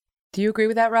you agree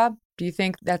with that, Rob? Do you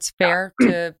think that's fair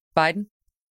to Biden?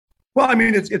 Well,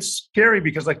 it's scary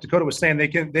because, like Dakota was saying, they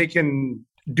can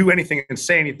do anything and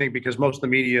say anything because most of the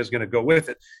media is going to go with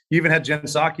it. You even had Jen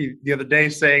Psaki the other day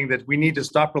saying that we need to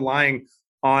stop relying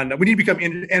on, we need to become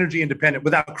energy independent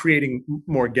without creating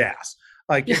more gas.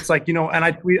 It's like, and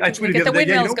I tweeted the other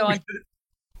day,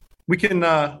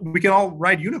 we can all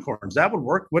ride unicorns. That would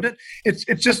work, wouldn't it?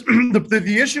 It's just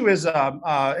the issue is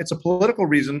it's a political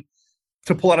reason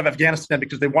to pull out of Afghanistan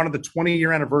because they wanted the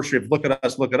 20-year anniversary of look at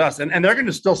us. And they're going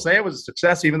to still say it was a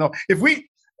success, even though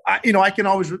I can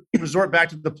always resort back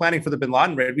to the planning for the bin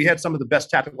Laden raid. We had some of the best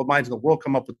tactical minds in the world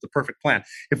come up with the perfect plan.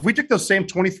 If we took those same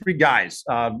 23 guys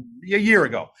a year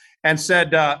ago and said,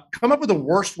 come up with the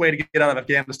worst way to get out of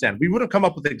Afghanistan, we would have come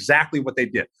up with exactly what they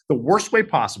did, the worst way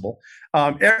possible.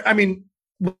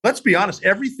 Let's be honest,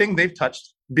 everything they've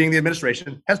touched, being the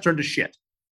administration, has turned to shit.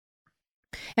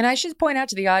 And I should point out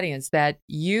to the audience that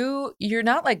you're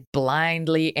not like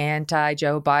blindly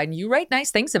anti-Joe Biden. You write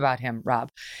nice things about him, Rob,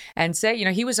 and say,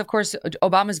 he was, of course,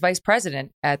 Obama's vice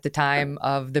president at the time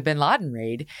of the bin Laden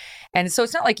raid. And so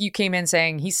it's not like you came in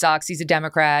saying he sucks, he's a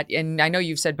Democrat. And I know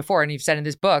you've said before, and you've said in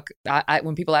this book,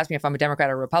 when people ask me if I'm a Democrat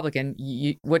or a Republican,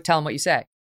 you would tell them what you say.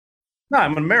 No,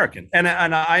 I'm an American, and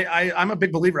I'm a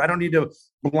big believer. I don't need to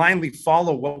blindly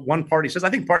follow what one party says. I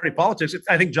think party politics.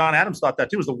 I think John Adams thought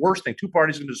that too was the worst thing. Two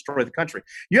parties are going to destroy the country.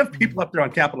 You have people up there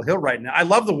on Capitol Hill right now. I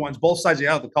love the ones both sides of the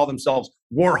aisle that call themselves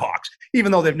war hawks,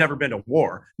 even though they've never been to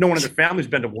war. No one in their family's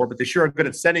been to war, but they sure are good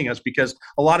at sending us because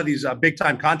a lot of these big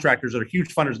time contractors are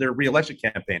huge funders of their reelection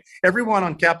campaign. Everyone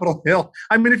on Capitol Hill.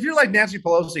 I mean, if you're like Nancy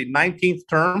Pelosi, 19th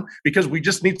term, because we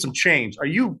just need some change. Are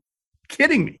you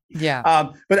kidding me? Yeah.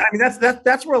 But I mean,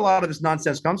 that's where a lot of this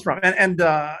nonsense comes from. And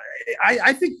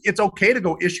I think it's okay to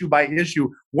go issue by issue.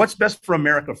 What's best for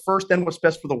America first, then what's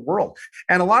best for the world.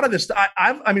 And a lot of this,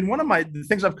 I mean, one of the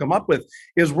things I've come up with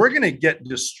is we're going to get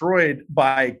destroyed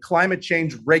by climate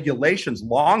change regulations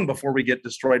long before we get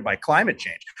destroyed by climate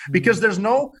change, because there's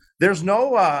no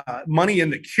money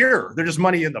in the cure. There's just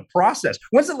money in the process.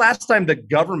 When's the last time the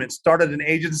government started an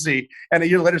agency and a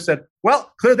year later said,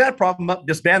 well, clear that problem up,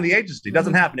 disband the agency? It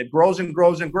doesn't happen. It grows and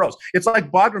grows and grows. It's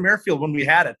like Bagram Airfield when we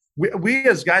had it. We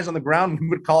as guys on the ground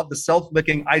would call it the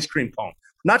self-licking ice cream cone.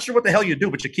 Not sure what the hell you do,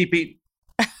 but you keep eating.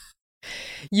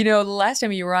 You know, the last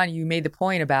time you were on, you made the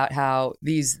point about how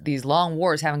these long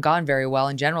wars haven't gone very well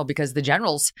in general because the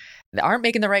generals aren't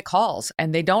making the right calls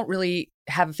and they don't really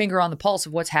have a finger on the pulse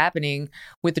of what's happening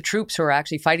with the troops who are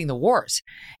actually fighting the wars.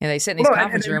 And they sit in these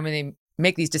conference room and they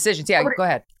make these decisions. Yeah, go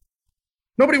ahead.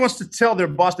 Nobody wants to tell their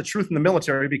boss the truth in the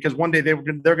military because one day they're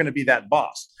going to be that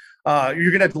boss.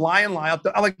 You're going to lie and lie.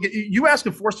 Like you ask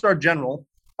a 4-star general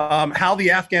how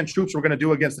the Afghan troops were going to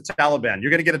do against the Taliban,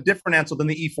 you're going to get a different answer than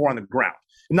the E4 on the ground.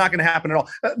 Not going to happen at all.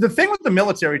 The thing with the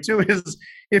military too is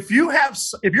if you're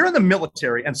in the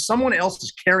military and someone else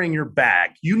is carrying your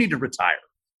bag, you need to retire.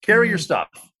 Carry your stuff.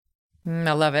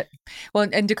 I love it. Well,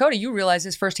 and Dakota, you realized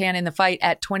this firsthand in the fight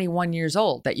at 21 years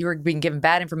old, that you were being given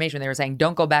bad information. They were saying,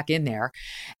 don't go back in there.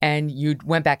 And you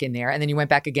went back in there, and then you went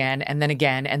back again, and then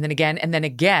again, and then again, and then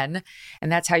again.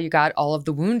 And that's how you got all of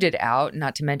the wounded out,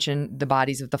 not to mention the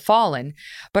bodies of the fallen.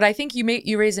 But I think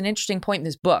you raise an interesting point in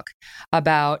this book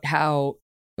about how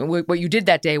what you did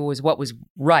that day was what was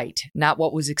right, not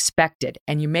what was expected.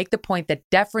 And you make the point that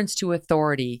deference to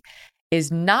authority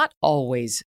is not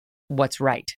always what's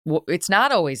right. It's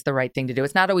not always the right thing to do.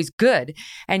 It's not always good.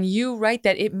 And you write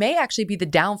that it may actually be the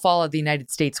downfall of the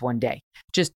United States one day.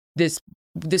 Just this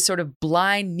sort of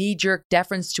blind knee-jerk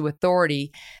deference to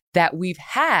authority that we've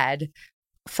had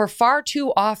for far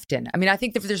too often. I mean, I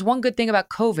think that if there's one good thing about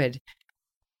COVID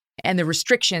and the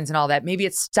restrictions and all that, maybe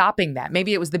it's stopping that.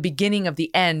 Maybe it was the beginning of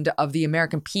the end of the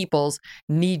American people's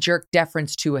knee-jerk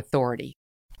deference to authority.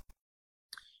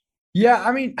 Yeah,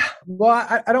 I mean, well,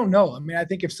 I don't know. I mean, I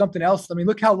think if something else, I mean,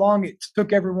 look how long it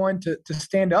took everyone to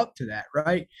stand up to that,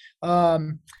 right?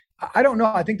 I don't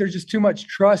know. I think there's just too much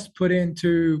trust put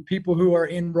into people who are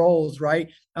in roles,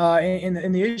 right?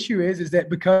 And the issue is that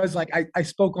because, like I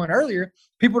spoke on earlier,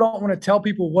 people don't want to tell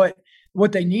people what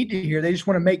they need to hear. They just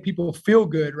want to make people feel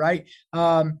good, right?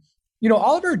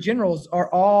 All of our generals are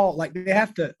all like they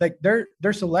have to like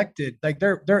they're selected, like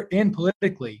they're in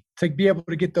politically to be able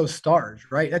to get those stars,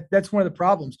 right? That's one of the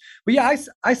problems. But yeah,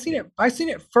 I seen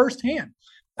it firsthand.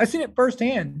 I seen it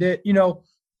firsthand that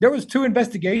there was 2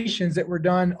 investigations that were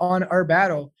done on our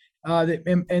battle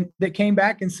that came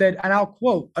back and said, and I'll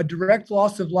quote, a direct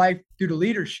loss of life due to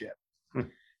leadership.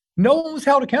 No one was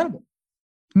held accountable.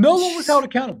 No one was held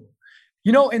accountable.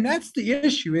 And that's the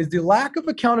issue, is the lack of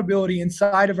accountability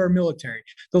inside of our military,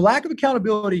 the lack of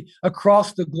accountability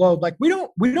across the globe. Like we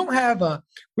don't have a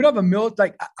military.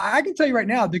 Like I can tell you right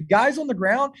now, the guys on the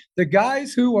ground, the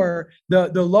guys who are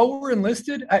the lower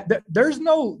enlisted, there's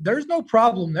no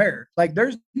problem there. Like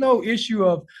there's no issue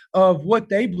of what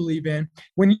they believe in.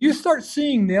 When you start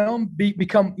seeing them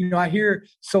become, I hear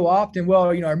so often, well,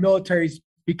 our military's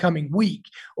becoming weak,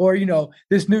 or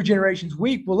this new generation's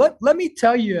weak. Well, let me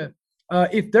tell you.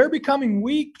 If they're becoming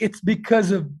weak, it's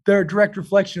because of their direct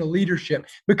reflection of leadership,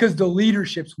 because the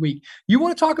leadership's weak. You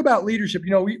want to talk about leadership,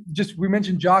 we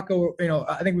mentioned Jocko,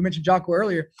 I think we mentioned Jocko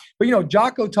earlier, but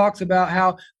Jocko talks about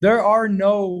how there are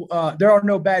no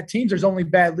bad teams. There's only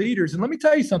bad leaders. And let me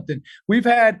tell you something. We've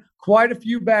had quite a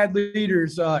few bad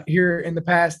leaders here in the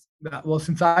past,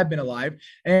 since I've been alive.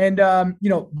 And,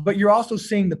 but you're also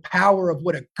seeing the power of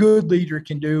what a good leader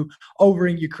can do over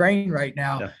in Ukraine right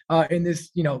now, in this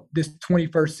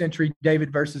 21st century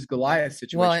David versus Goliath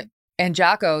situation. Well, and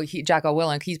Jocko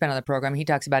Willink, he's been on the program. He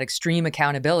talks about extreme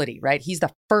accountability, right? He's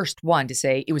the first one to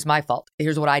say, it was my fault.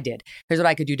 Here's what I did. Here's what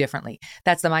I could do differently.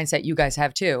 That's the mindset you guys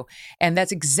have too. And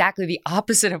that's exactly the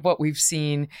opposite of what we've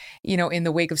seen, in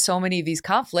the wake of so many of these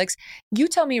conflicts. You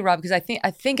tell me, Rob, because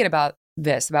I'm thinking about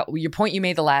this, about your point you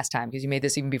made the last time, because you made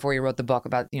this even before you wrote the book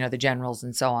about, the generals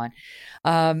and so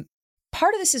on.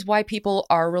 part of this is why people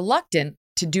are reluctant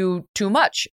to do too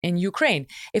much in Ukraine.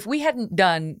 If we hadn't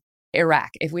done Iraq,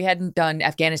 if we hadn't done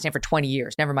Afghanistan for 20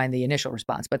 years, never mind the initial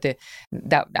response, but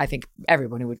that I think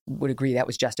everyone would agree that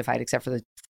was justified, except for the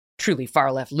truly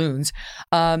far left loons.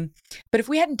 But if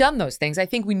we hadn't done those things, I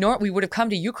think we would have come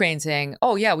to Ukraine saying,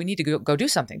 "Oh yeah, we need to go do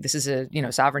something. This is a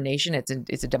sovereign nation.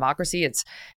 It's a democracy. It's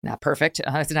not perfect.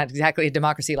 It's not exactly a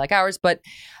democracy like ours, but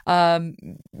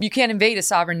you can't invade a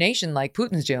sovereign nation like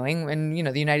Putin's doing. And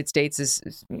the United States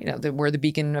is we're the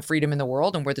beacon of freedom in the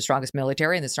world, and we're the strongest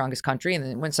military and the strongest country,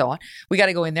 and so on. We got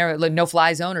to go in there,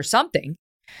 no-fly zone or something.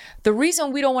 The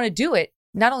reason we don't want to do it.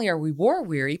 Not only are we war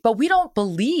weary, but we don't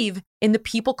believe in the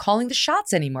people calling the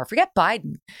shots anymore. Forget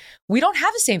Biden. We don't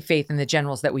have the same faith in the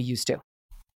generals that we used to.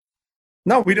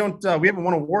 No, we don't. We haven't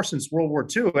won a war since World War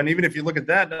II. And even if you look at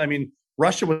that, I mean,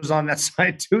 Russia was on that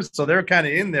side too. So they're kind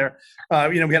of in there.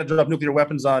 We had to drop nuclear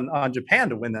weapons on Japan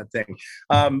to win that thing.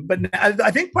 But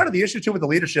I think part of the issue too with the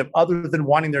leadership, other than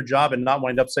wanting their job and not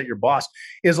wanting to upset your boss,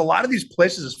 is a lot of these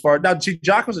places now,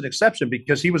 Jock was an exception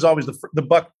because he was always the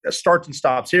buck starts and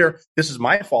stops here. This is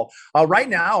my fault. Right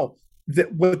now,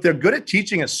 what they're good at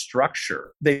teaching is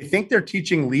structure. They think they're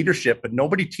teaching leadership, but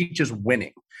nobody teaches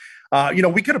winning.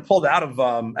 We could have pulled out of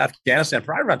Afghanistan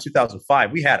probably around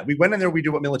 2005. We had it. We went in there. We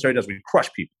do what military does. We crush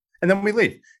people, and then we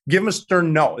leave. Give them a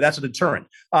stern no. That's a deterrent.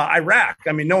 Iraq.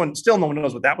 I mean, no one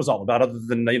knows what that was all about, other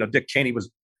than Dick Cheney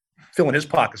was filling his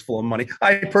pockets full of money.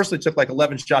 I personally took like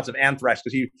 11 shots of anthrax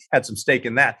because he had some stake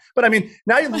in that. But I mean,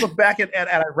 now you look back at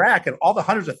Iraq and all the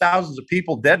hundreds of thousands of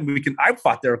people dead. And I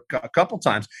fought there a couple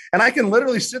times, and I can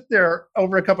literally sit there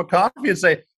over a cup of coffee and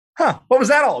say, what was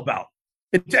that all about?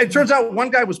 It turns out one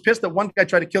guy was pissed that one guy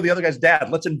tried to kill the other guy's dad.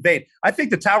 Let's invade. I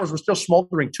think the towers were still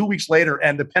smoldering 2 weeks later,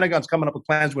 and the Pentagon's coming up with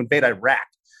plans to invade Iraq.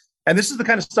 And this is the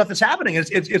kind of stuff that's happening.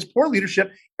 It's poor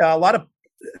leadership, a lot of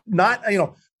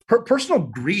personal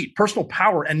greed, personal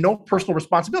power, and no personal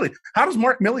responsibility. How does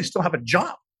Mark Milley still have a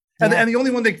job? And the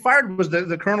only one they fired was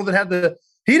the colonel that had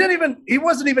he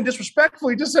wasn't even disrespectful.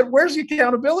 He just said, "Where's the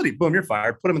accountability?" Boom, you're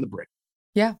fired. Put him in the brig.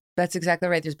 Yeah, that's exactly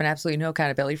right. There's been absolutely no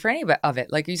accountability for any of it.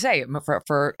 Like you say,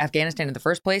 for Afghanistan in the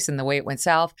first place and the way it went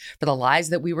south, for the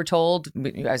lies that we were told,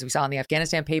 as we saw in the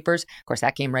Afghanistan papers. Of course,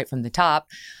 that came right from the top.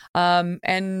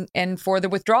 And for the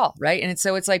withdrawal, right? And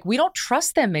so it's like, we don't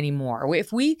trust them anymore.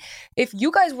 If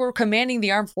you guys were commanding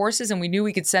the armed forces and we knew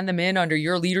we could send them in under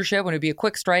your leadership and it'd be a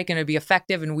quick strike and it'd be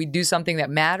effective and we'd do something that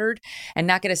mattered and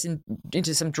not get us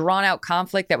into some drawn out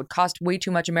conflict that would cost way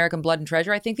too much American blood and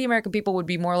treasure, I think the American people would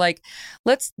be more like,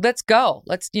 let's go.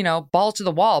 Let's, balls to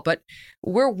the wall. But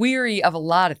we're weary of a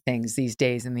lot of things these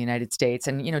days in the United States.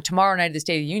 And, tomorrow night at the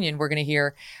State of the Union, we're going to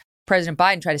hear President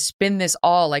Biden try to spin this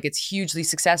all like it's hugely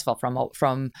successful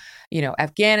from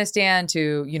Afghanistan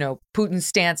to, Putin's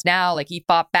stance now, like he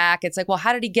fought back. It's like, well,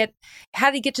 how did he get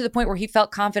to the point where he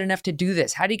felt confident enough to do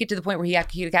this? How did he get to the point where he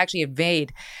could actually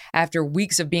invade after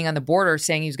weeks of being on the border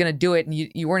saying he was going to do it and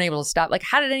you weren't able to stop? Like,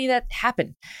 how did any of that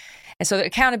happen? And so the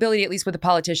accountability, at least with the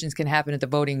politicians, can happen at the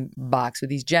voting box. With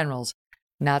these generals,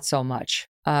 not so much.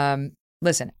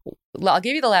 Listen, I'll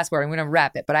give you the last word. I'm going to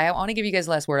wrap it, but I want to give you guys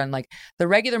the last word on like the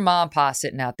regular mom and pa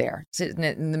sitting out there, sitting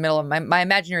in the middle of my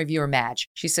imaginary viewer, Madge.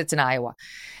 She sits in Iowa,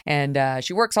 and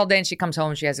she works all day, and she comes home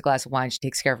and she has a glass of wine. She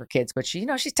takes care of her kids, but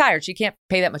she's tired. She can't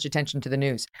pay that much attention to the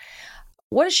news.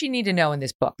 What does she need to know in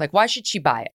this book? Like, why should she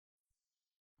buy it?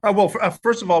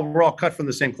 First of all, we're all cut from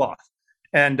the same cloth.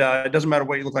 And it doesn't matter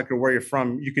what you look like or where you're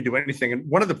from, you can do anything. And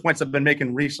one of the points I've been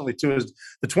making recently, too, is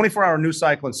the 24-hour news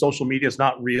cycle and social media is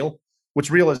not real.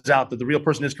 What's real is out that the real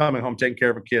person is coming home, taking care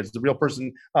of her kids. The real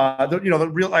person,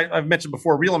 I've mentioned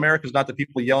before, real America is not the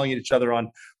people yelling at each other on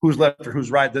who's left or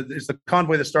who's right. It's the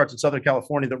convoy that starts in Southern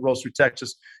California that rolls through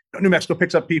Texas. New Mexico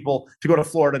picks up people to go to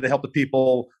Florida to help the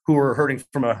people who are hurting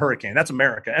from a hurricane. That's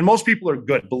America. And most people are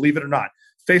good, believe it or not.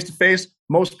 Face to face,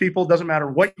 most people, doesn't matter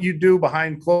what you do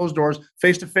behind closed doors,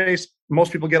 face to face,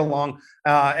 most people get along.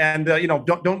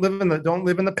 Don't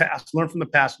live in the past. Learn from the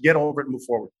past. Get over it and move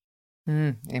forward.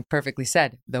 And perfectly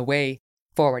said. The way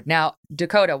forward. Now,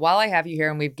 Dakota, while I have you here,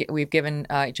 and we've given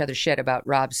each other shit about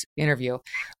Rob's interview,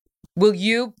 will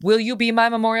you be my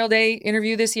Memorial Day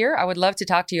interview this year? I would love to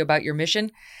talk to you about your mission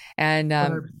and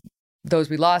those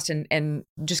we lost, and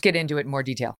just get into it in more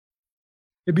detail.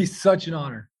 It'd be such an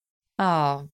honor.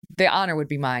 Oh, the honor would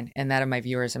be mine and that of my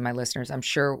viewers and my listeners. I'm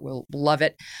sure we'll love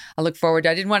it. I look forward to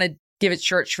it. I didn't want to give it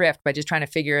short shrift by just trying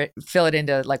to fill it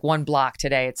into like one block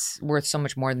today. It's worth so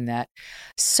much more than that.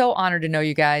 So honored to know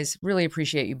you guys. Really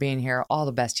appreciate you being here. All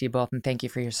the best to you both. And thank you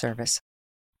for your service.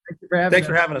 Thanks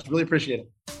for having us. Really appreciate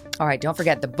it. All right. Don't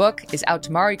forget, the book is out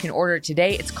tomorrow. You can order it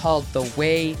today. It's called The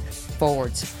Way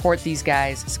forward. Support these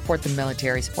guys, support the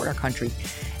military, support our country,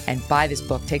 and buy this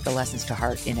book. Take the lessons to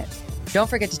heart in it. Don't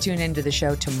forget to tune into the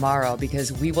show tomorrow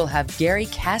because we will have Gary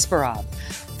Kasparov,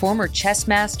 former chess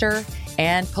master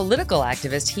and political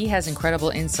activist. He has incredible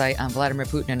insight on Vladimir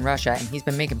Putin and Russia, and he's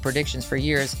been making predictions for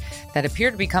years that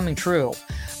appear to be coming true.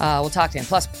 We'll talk to him.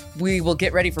 Plus, we will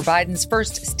get ready for Biden's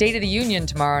first State of the Union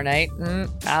tomorrow night.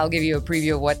 I'll give you a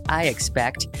preview of what I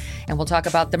expect. And we'll talk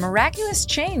about the miraculous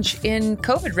change in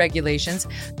COVID regulations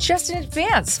just in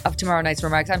advance of tomorrow night's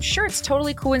remarks. I'm sure it's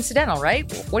totally coincidental, right?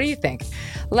 What do you think?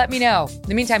 Let me know. In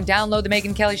the meantime, download The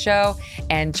Megyn Kelly Show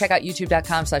and check out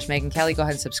youtube.com/Megyn Kelly. Go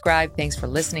ahead and subscribe. Thanks for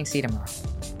listening. See you tomorrow.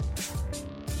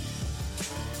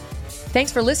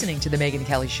 Thanks for listening to The Megyn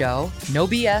Kelly Show. No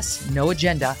BS, no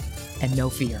agenda, and no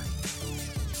fear.